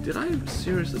 Did I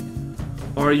seriously...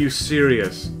 Are you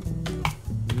serious?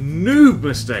 Noob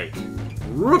mistake!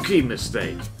 Rookie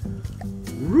mistake!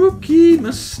 Rookie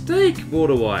mistake,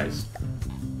 BorderWise!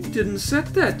 You didn't set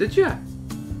that, did ya?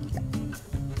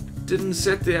 Didn't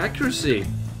set the accuracy.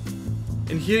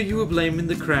 And here you are blaming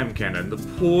the cram cannon, the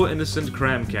poor innocent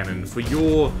cram cannon, for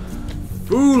your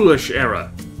foolish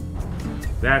error.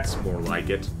 That's more like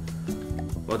it.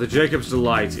 But the Jacob's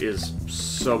Delight is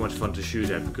so much fun to shoot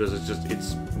at because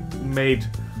it's made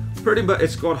pretty much.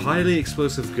 It's got highly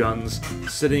explosive guns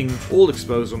sitting all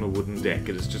exposed on a wooden deck.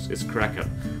 It's cracker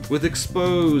with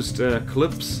exposed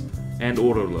clips and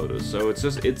autoloaders. So it's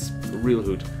a real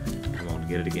hoot. Come on,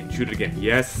 get it again, shoot it again.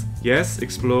 Yes, yes,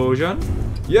 explosion.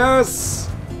 Yes.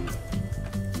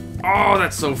 Oh,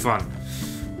 that's so fun.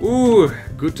 Ooh,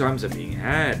 good times are being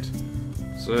had.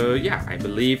 So yeah, I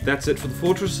believe that's it for the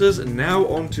fortresses, and now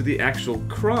on to the actual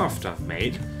craft I've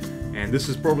made. And this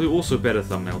is probably also better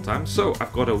thumbnail time. So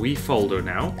I've got a wee folder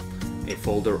now, a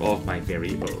folder of my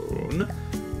very own.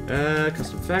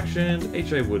 Custom faction,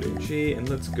 HI wood HE, and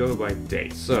let's go by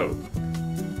date. So,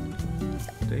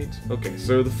 date, okay,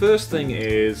 so the first thing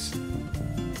is,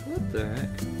 what the heck?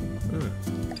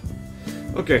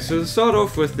 Okay, so to start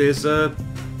off with this,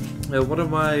 one of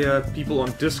my people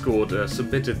on Discord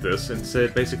submitted this and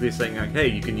said, basically saying like, hey,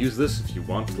 you can use this if you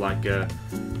want, like,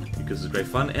 because it's great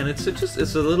fun, and it's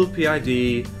a little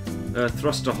PID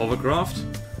thruster hovercraft,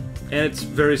 and it's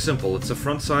very simple. It's a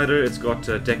front-sider, it's got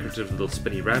decorative little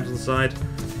spinny rams on the side,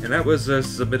 and that was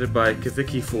submitted by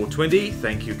Kaviki420.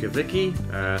 Thank you, Kaviki.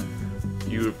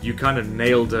 You kind of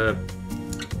nailed the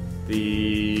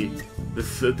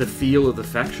feel of the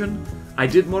faction. I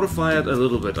did modify it a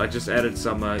little bit. I just added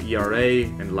some ERA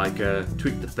and like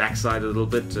tweaked the backside a little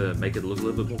bit to make it look a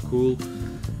little bit more cool.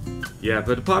 Yeah,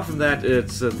 but apart from that,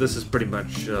 it's this is pretty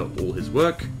much all his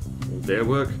work, all their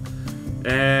work.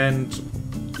 And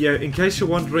yeah, in case you're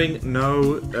wondering,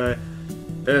 no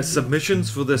submissions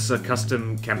for this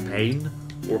custom campaign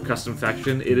or custom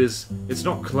faction. It's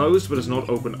not closed, but it's not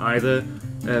open either.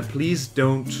 Please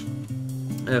don't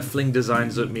fling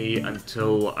designs at me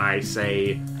until I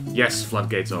say yes,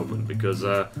 floodgates open, because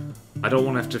I don't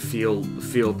want to have to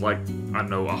field like, I don't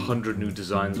know, 100 new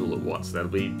designs all at once. That'll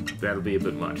be a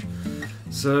bit much.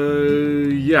 So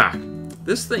yeah,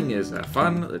 this thing is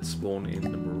fun. Let's spawn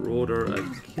in the Marauder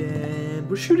again.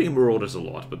 We're shooting Marauders a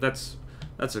lot, but that's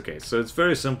okay. So it's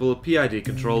very simple, PID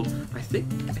controlled. I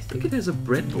think it has a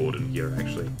breadboard in here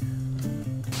actually.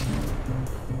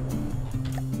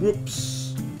 Whoops.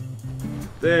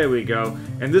 There we go.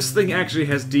 And this thing actually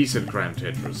has decent crime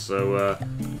Tetris. So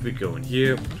if we go in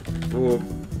here,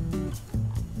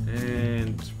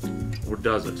 and or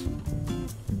does it?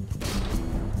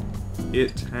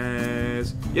 It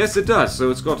has, yes, it does.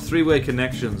 So it's got three-way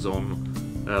connections on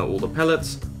all the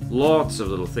pellets. Lots of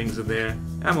little things in there.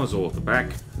 Ammo's all at the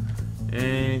back.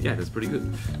 And yeah, that's pretty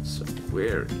good. So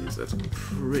where is that? I'm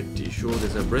pretty sure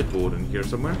there's a breadboard in here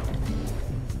somewhere.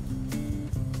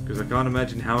 Because I can't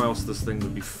imagine how else this thing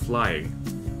would be flying.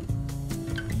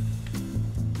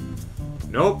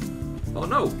 Nope. Oh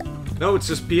no. No, it's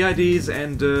just PIDs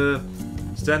and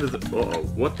standard. Uh-oh,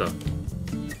 what the?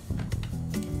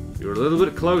 You're a little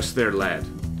bit close there, lad.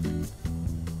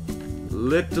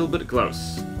 Little bit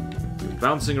close. You're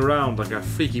bouncing around like a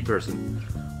freaky person.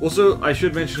 Also, I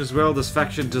should mention as well, this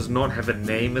faction does not have a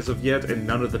name as of yet, and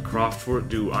none of the craft for it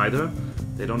do either.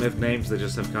 They don't have names, they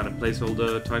just have kind of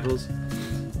placeholder titles.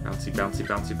 Bouncy, bouncy,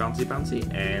 bouncy, bouncy, bouncy,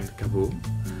 and kaboom.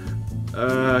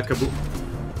 Kaboom.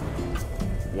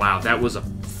 Wow, that was a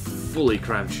fully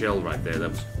crammed shell right there.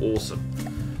 That was awesome.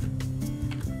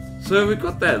 So we've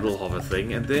got that little hover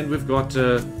thing, and then we've got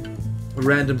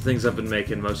random things I've been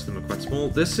making. Most of them are quite small.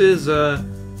 This is the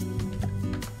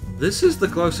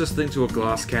closest thing to a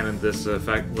glass cannon.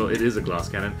 Well, it is a glass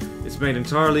cannon. It's made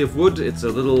entirely of wood. It's a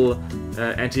little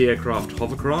anti-aircraft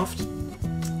hovercraft.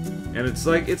 And it's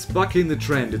like, it's bucking the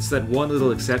trend. It's that one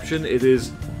little exception. It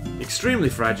is extremely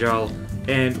fragile,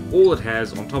 and all it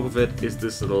has on top of it is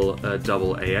this little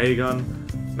double AA gun,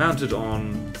 mounted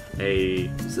on a...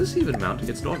 Is this even mounted?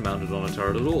 It's not mounted on a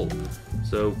turret at all.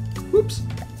 So, whoops.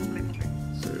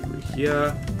 So over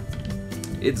here,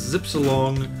 it zips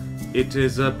along. It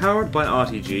is powered by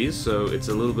RTGs, so it's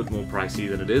a little bit more pricey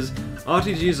than it is.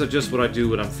 RTGs are just what I do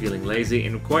when I'm feeling lazy,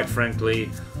 and quite frankly,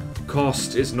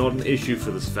 cost is not an issue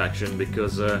for this faction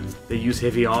because they use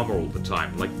heavy armor all the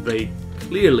time. Like, they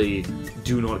clearly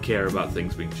do not care about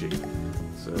things being cheap.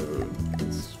 So,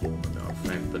 it's warm enough.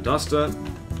 And the duster.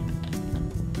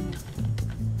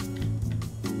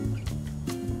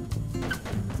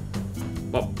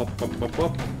 Pop, pop, pop, pop,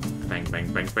 pop. Bang, bang,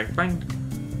 bang, bang, bang.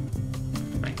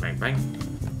 Bang, bang, bang.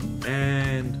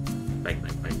 And bang,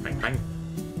 bang, bang, bang, bang.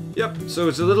 Yep, so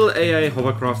it's a little AA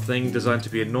hovercraft thing designed to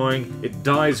be annoying. It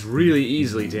dies really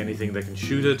easily to anything that can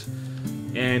shoot it.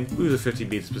 And with 50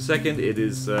 meters per second, it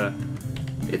is,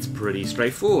 it's pretty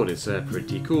straightforward. It's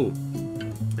pretty cool.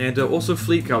 And also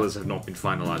fleet colors have not been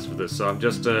finalized for this, so I'm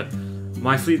just...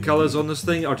 my fleet colors on this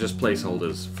thing are just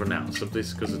placeholders for now, simply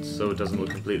because it's so it doesn't look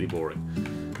completely boring.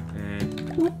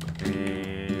 And whoop,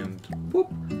 and whoop,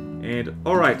 and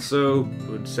alright, so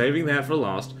we're saving that for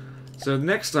last. So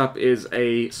next up is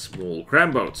a small cram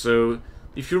boat. So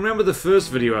if you remember the first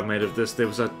video I made of this, there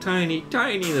was a tiny,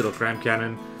 tiny little cram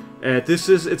cannon. This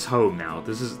is its home now.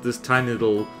 This is this tiny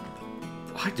little...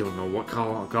 I don't know what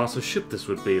class of ship this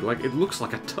would be. Like, it looks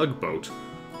like a tugboat.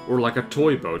 Or like a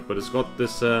toy boat, but it's got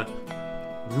this, it's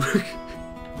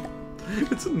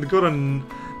got a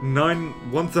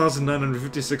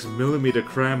 1956mm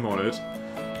cram on it.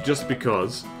 Just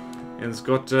because. And it's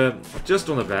got, just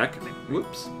on the back...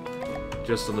 Whoops.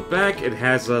 Just on the back, it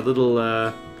has a little,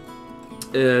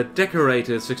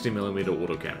 decorated 60mm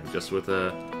autocannon. Just with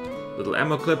a little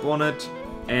ammo clip on it.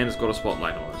 And it's got a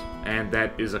spotlight on it. And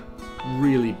that is a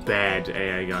really bad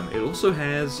AA gun. It also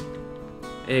has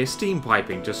a steam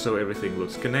piping, just so everything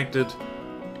looks connected,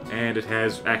 and it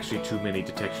has actually too many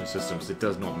detection systems. It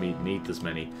does not need this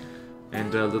many.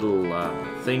 And a little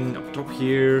thing up top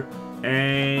here,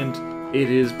 and it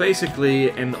is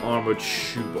basically an armored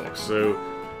shoebox. So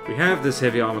we have this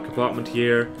heavy armor compartment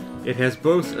here. It has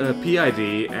both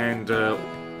PID and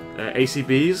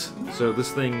ACBs, so this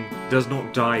thing does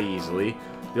not die easily.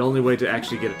 The only way to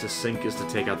actually get it to sink is to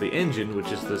take out the engine,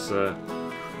 which is this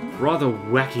rather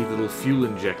wacky little fuel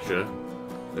injector.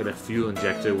 And a fuel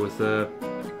injector with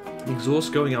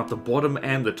exhaust going out the bottom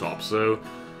and the top. So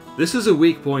this is a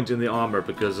weak point in the armor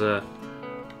because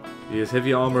there's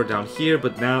heavy armor down here,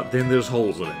 but then there's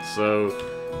holes in it. So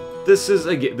this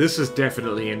is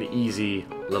definitely an easy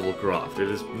level craft. It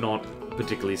is not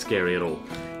particularly scary at all.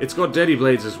 It's got Deley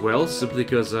blades as well, simply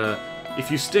because if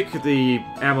you stick the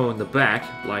ammo in the back,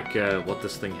 like what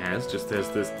this thing has, just there's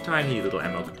this tiny little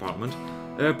ammo compartment,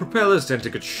 propellers tend to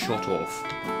get shot off.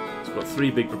 It's got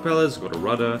 3 big propellers, it's got a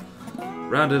rudder,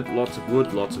 around it, lots of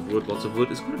wood, lots of wood, lots of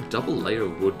wood. It's got a double layer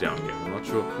of wood down here, I'm not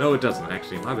sure. No, it doesn't,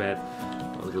 actually, my bad.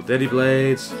 Little Deley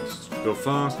blades, let's go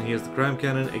fast, and here's the cram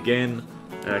cannon, again,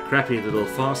 crappy little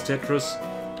fast Tetris.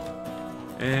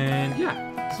 And yeah,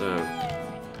 so...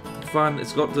 fun.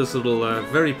 It's got this little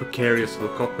very precarious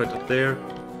little cockpit up there,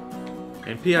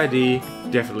 and PID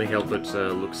definitely help it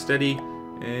look steady.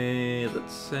 And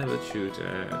let's have a shoot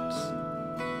at...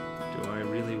 do I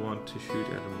really want to shoot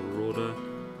at a Marauder?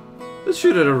 Let's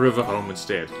shoot at a River Home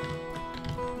instead.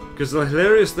 Because the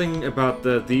hilarious thing about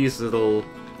these little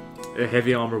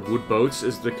heavy armor wood boats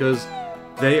is because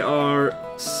they are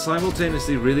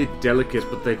simultaneously really delicate,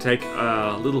 but they take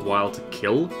a little while to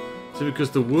kill. So because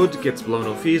the wood gets blown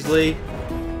off easily,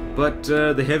 but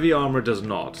the heavy armor does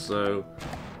not. So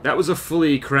that was a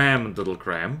fully crammed little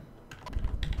cram.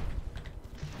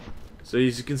 So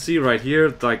as you can see right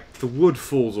here, like the wood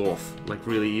falls off like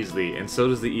really easily, and so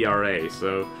does the ERA.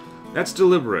 So that's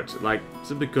deliberate, like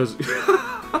simply because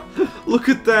look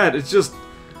at that. It's just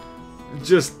I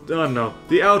don't know.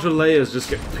 The outer layers just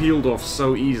get peeled off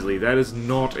so easily. That is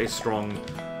not a strong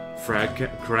frag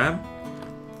cram.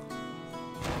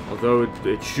 Although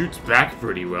it shoots back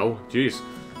pretty well. Jeez.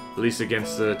 At least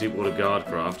against the Deepwater Guard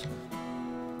craft.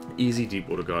 Easy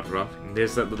Deepwater Guard craft. And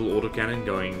there's that little autocannon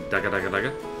going dagga dagga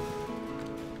dagga.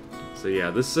 So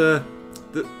yeah, this and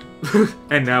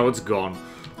now it's gone.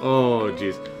 Oh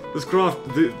jeez. This craft,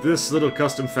 this little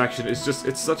custom faction is just,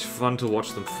 it's such fun to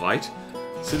watch them fight.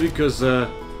 Simply because, I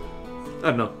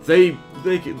don't know, they're,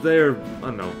 I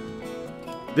don't know.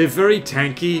 They're very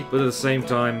tanky, but at the same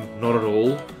time, not at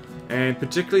all. And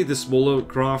particularly the smaller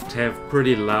craft have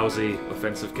pretty lousy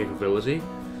offensive capability.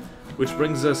 Which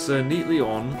brings us neatly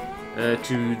on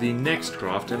to the next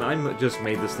craft, and I just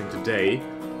made this thing today.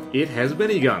 It has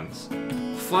miniguns.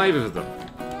 5 of them.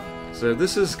 So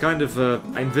this is kind of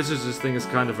I envisage this thing as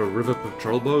kind of a river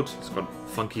patrol boat. It's got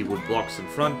funky wood blocks in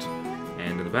front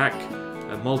and in the back.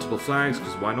 Multiple flags,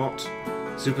 because why not?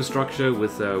 Superstructure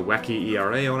with a wacky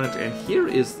ERA on it. And here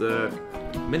is the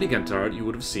minigun turret you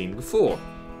would have seen before.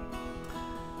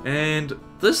 And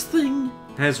this thing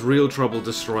has real trouble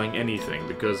destroying anything,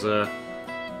 because,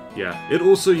 yeah, it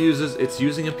also uses, it's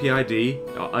using a PID,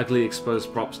 ugly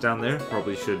exposed props down there,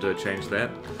 probably should change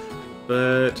that.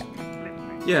 But,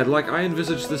 yeah, like, I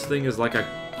envisage this thing as like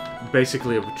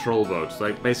basically a patrol boat.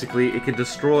 Like, basically, it can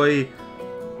destroy,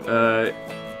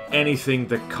 anything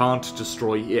that can't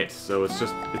destroy it. So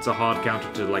it's a hard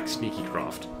counter to, like, sneaky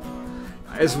craft.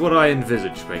 Is what I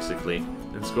envisage, basically.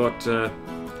 It's got,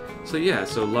 so yeah,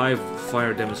 so live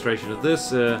fire demonstration of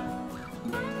this,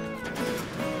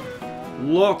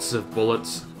 lots of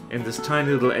bullets in this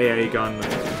tiny little AA gun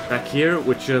back here,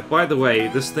 which, by the way,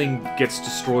 this thing gets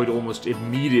destroyed almost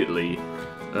immediately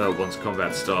once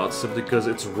combat starts, simply because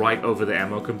it's right over the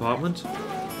ammo compartment.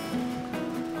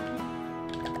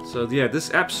 So yeah,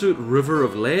 this absolute river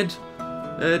of lead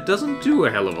doesn't do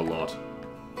a hell of a lot.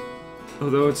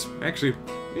 Although it's actually,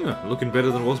 yeah, looking better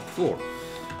than it was before.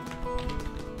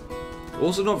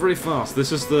 Also not very fast.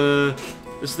 This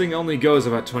thing only goes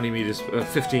about 15 meters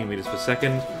per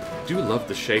second. I do love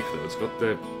the shape though. It's got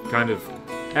the kind of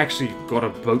actually got a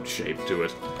boat shape to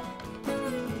it.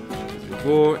 1, 2, 3,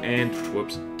 4, and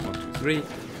whoops, 1, 2, 3.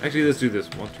 Actually, let's do this.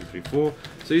 1, 2, 3, 4.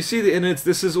 So you see the innards.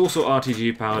 This is also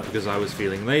RTG powered because I was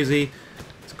feeling lazy.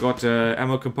 It's got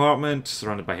ammo compartment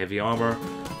surrounded by heavy armor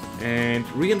and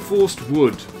reinforced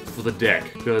wood for the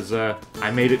deck because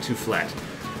I made it too flat.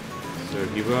 So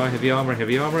here we are,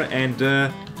 heavy armor,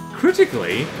 and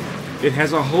critically, it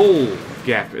has a whole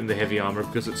gap in the heavy armor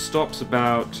because it stops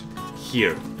about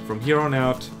here. From here on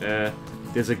out,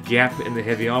 there's a gap in the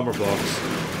heavy armor box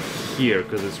here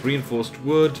because it's reinforced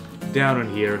wood down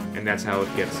in here, and that's how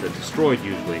it gets destroyed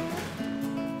usually.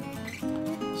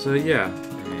 So yeah,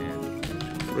 and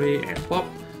 3 and pop.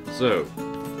 So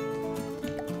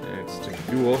let's take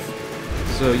you off.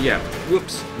 So yeah,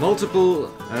 whoops, multiple,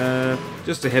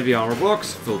 just a heavy armor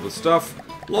box filled with stuff,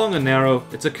 long and narrow.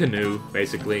 It's a canoe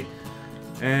basically,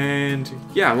 and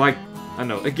yeah, like I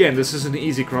know. Again, this is an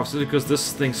easy craft because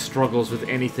this thing struggles with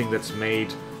anything that's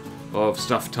made of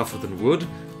stuff tougher than wood.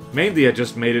 Mainly I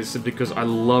just made it simply because I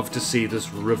love to see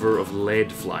this river of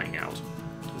lead flying out.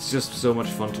 It's just so much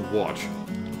fun to watch.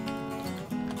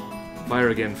 Fire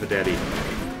again for Daddy.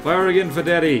 Fire again for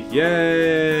Daddy!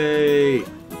 Yay!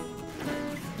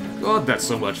 God, that's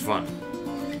so much fun.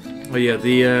 Oh yeah,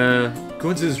 the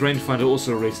Coincidence Rangefinder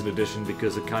also a recent addition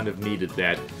because it kind of needed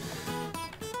that.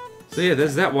 So yeah,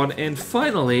 there's that one. And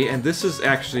finally, and this is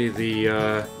actually the,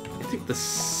 I think the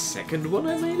second one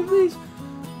I made of these,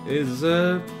 is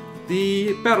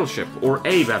the Battleship, or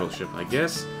a Battleship, I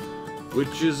guess,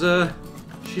 which is,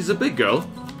 she's a big girl.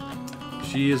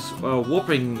 She is a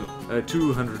whopping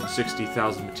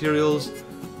 260,000 materials,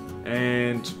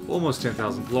 and almost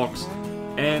 10,000 blocks,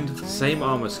 and same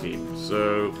armor scheme.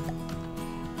 So,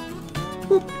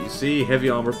 whoop, you see, heavy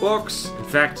armor box, in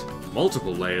fact,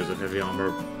 multiple layers of heavy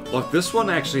armor. Like, this one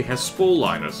actually has spore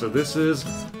liner, so this is,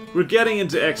 we're getting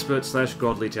into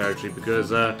expert/godly territory,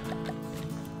 because,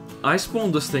 I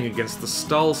spawned this thing against the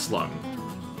Stahl Slung,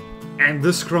 and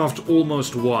this craft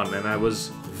almost won, and I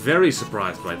was very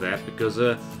surprised by that, because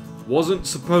wasn't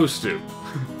supposed to.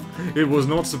 It was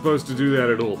not supposed to do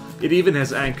that at all. It even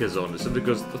has anchors on it, and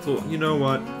because I thought, you know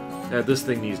what, this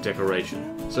thing needs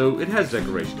decoration. So it has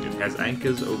decoration. It has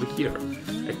anchors over here,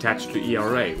 attached to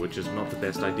ERA, which is not the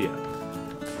best idea.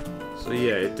 So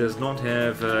yeah, it does not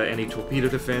have any torpedo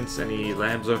defense, any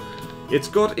lambs, or... It's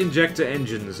got injector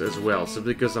engines as well,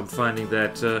 simply because I'm finding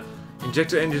that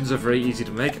injector engines are very easy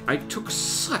to make. I took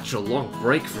such a long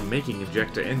break from making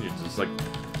injector engines. It's like,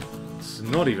 it's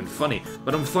not even funny.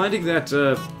 But I'm finding that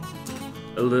a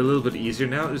little bit easier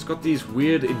now. It's got these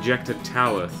weird injector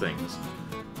tower things.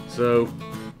 So,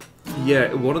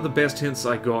 yeah, one of the best hints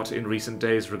I got in recent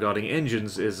days regarding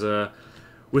engines is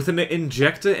with an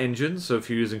injector engine, so if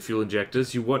you're using fuel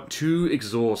injectors, you want 2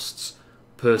 exhausts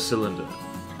per cylinder.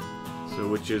 So,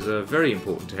 which is very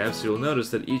important to have, so you'll notice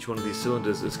that each one of these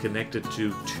cylinders is connected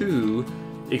to 2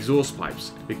 exhaust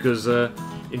pipes, because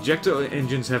injector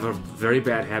engines have a very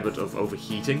bad habit of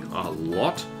overheating a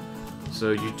lot,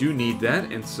 so you do need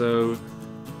that, and so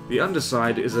the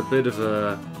underside is a bit of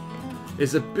a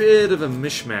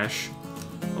mishmash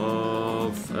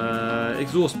of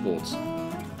exhaust ports,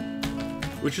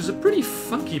 which is a pretty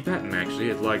funky pattern actually.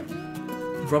 It's like,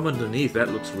 from underneath that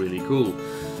looks really cool.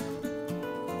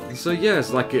 So yeah,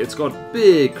 it's got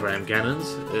big cram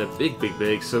cannons,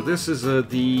 big. So this is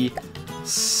the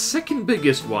second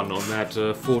biggest one on that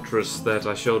fortress that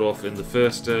I showed off in the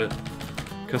first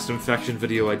custom faction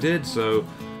video I did. So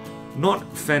not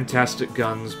fantastic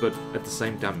guns, but at the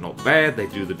same time not bad. They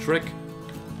do the trick.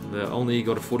 They only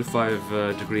got a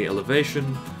 45 degree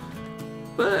elevation,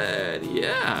 but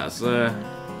yeah, it's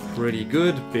pretty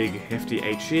good. Big hefty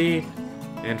HE.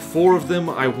 And 4 of them,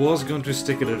 I was going to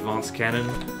stick an advanced cannon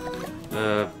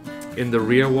in the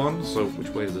rear one. So which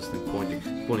way is this thing pointing?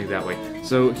 Pointing that way.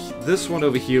 So this one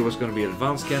over here was going to be an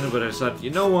advanced cannon, but I decided, you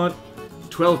know what?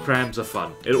 12 crams are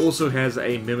fun. It also has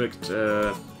a mimicked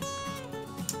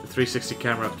 360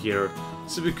 camera up here,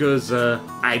 so because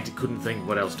I couldn't think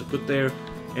what else to put there,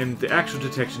 and the actual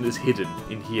detection is hidden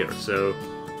in here. So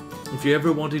if you're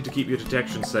ever wanting to keep your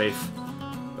detection safe,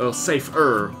 or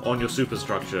safer on your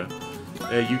superstructure,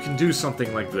 you can do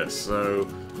something like this. So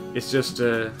it's just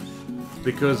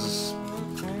because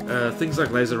things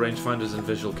like laser rangefinders and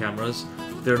visual cameras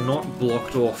they're not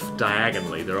blocked off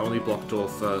diagonally. They're only blocked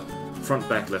off front,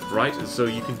 back, left, right. And so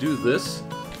you can do this.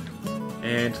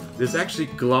 And there's actually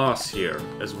glass here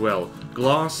as well.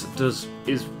 Glass is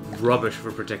rubbish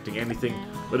for protecting anything,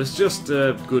 but it's just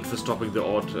good for stopping the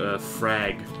odd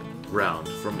frag round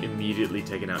from immediately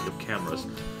taking out your cameras.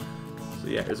 So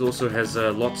yeah, it also has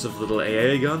lots of little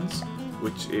AA guns,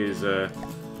 which is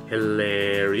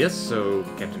hilarious. So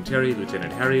Captain Terry,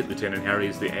 Lieutenant Harry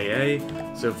is the AA.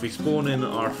 So if we spawn in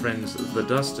our friends the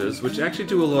Dusters, which actually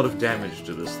do a lot of damage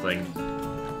to this thing.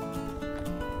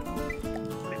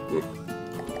 Whoop.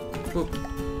 Whoop.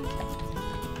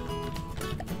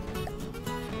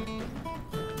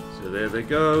 So there they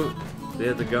go.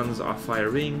 There the guns are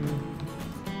firing.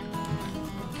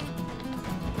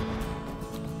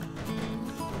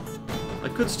 I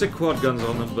could stick quad guns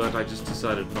on them, but I just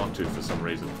decided not to for some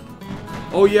reason.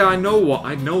 Oh yeah, I know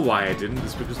why I didn't.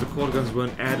 It's because the quad guns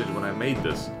weren't added when I made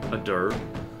this. A dur.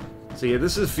 So yeah,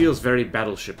 this feels very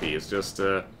battleship-y. It's just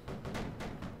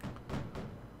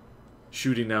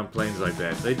shooting down planes like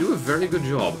that. They do a very good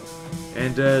job.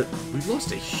 And we've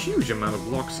lost a huge amount of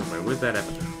blocks somewhere. Where'd that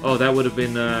happen? Oh, that would have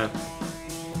been the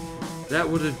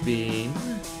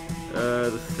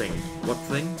thing. What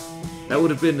thing? That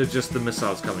would have been just the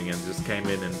missiles coming in. Just came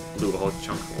in and blew a whole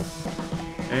chunk off.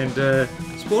 And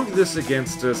spawning this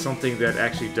against something that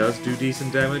actually does do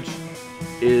decent damage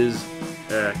is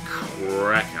a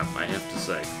crack up, I have to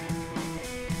say.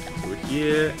 So we're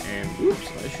here, and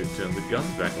oops, I should turn the guns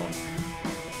back on.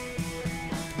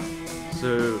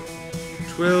 So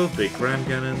 12 big ram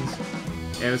cannons,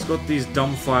 and it's got these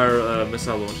dumbfire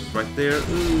missile launchers right there.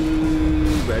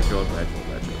 Ooh, bad shot, bad shot,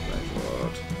 bad shot, bad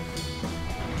shot.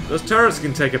 Those turrets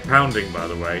can take a pounding, by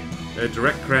the way.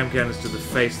 Direct cram cannons to the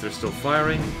face, they're still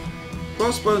firing.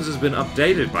 Crossbones has been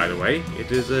updated, by the way.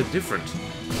 It is different.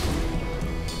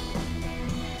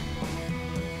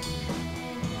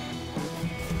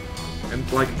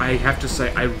 And, like, I have to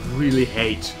say, I really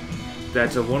hate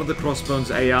that one of the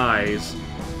Crossbones AIs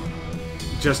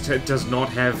just does not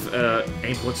have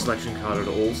aim point selection card at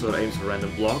all, so it aims for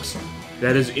random blocks.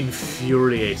 That is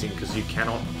infuriating, because you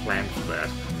cannot plan for that.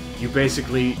 You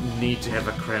basically need to have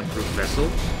a cram-proof vessel.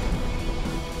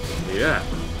 Yeah.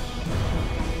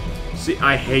 See,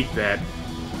 I hate that.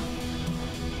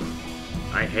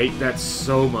 I hate that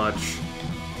so much.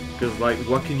 Because, like,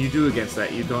 what can you do against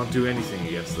that? You can't do anything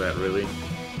against that, really.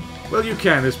 Well, you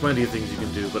can. There's plenty of things you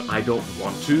can do, but I don't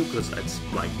want to, because it's,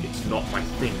 like, it's not my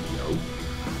thing, you know?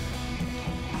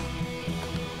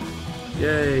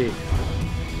 Yay.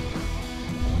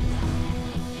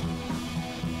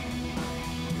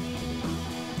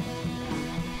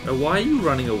 Now, why are you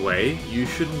running away? You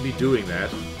shouldn't be doing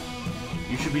that.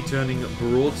 You should be turning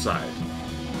broadside.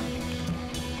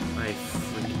 I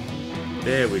freaking...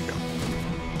 There we go.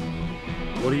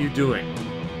 What are you doing?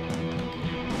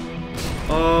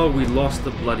 Oh, we lost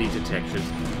the bloody detection.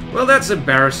 Well, that's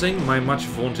embarrassing. My much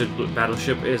vaunted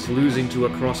battleship is losing to a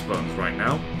crossbones right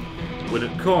now. When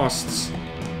it costs,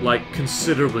 like,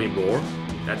 considerably more.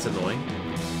 That's annoying.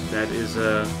 That is,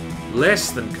 less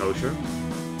than kosher.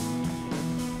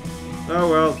 Oh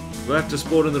well, we'll have to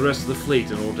spawn in the rest of the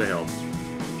fleet in order to help.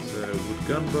 So, wood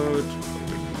gunboat,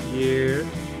 over here.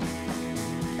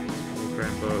 More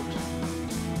cram boat.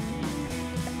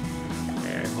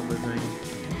 And hopper thing.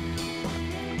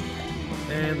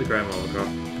 And the Grand Molotov.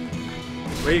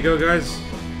 Where you go, guys?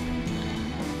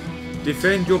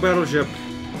 Defend your battleship.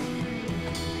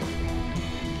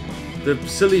 The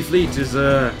silly fleet is,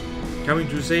 coming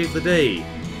to save the day.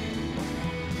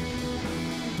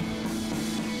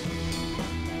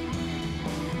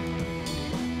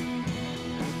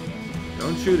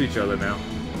 Don't shoot each other now.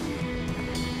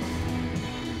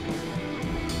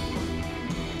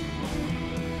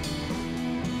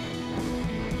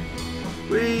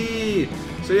 Whee!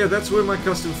 So yeah, that's where my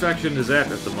custom faction is at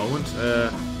the moment.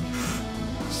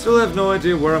 Still have no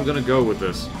idea where I'm gonna go with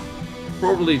this.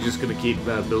 Probably just gonna keep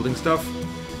building stuff.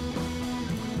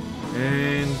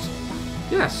 And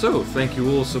yeah, so thank you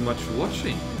all so much for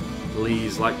watching.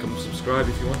 Please like, comment, subscribe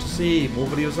if you want to see more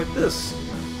videos like this.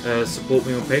 Support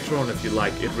me on Patreon if you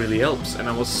like, it really helps. And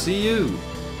I will see you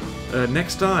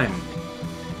next time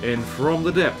in From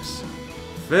the Depths.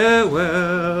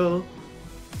 Farewell!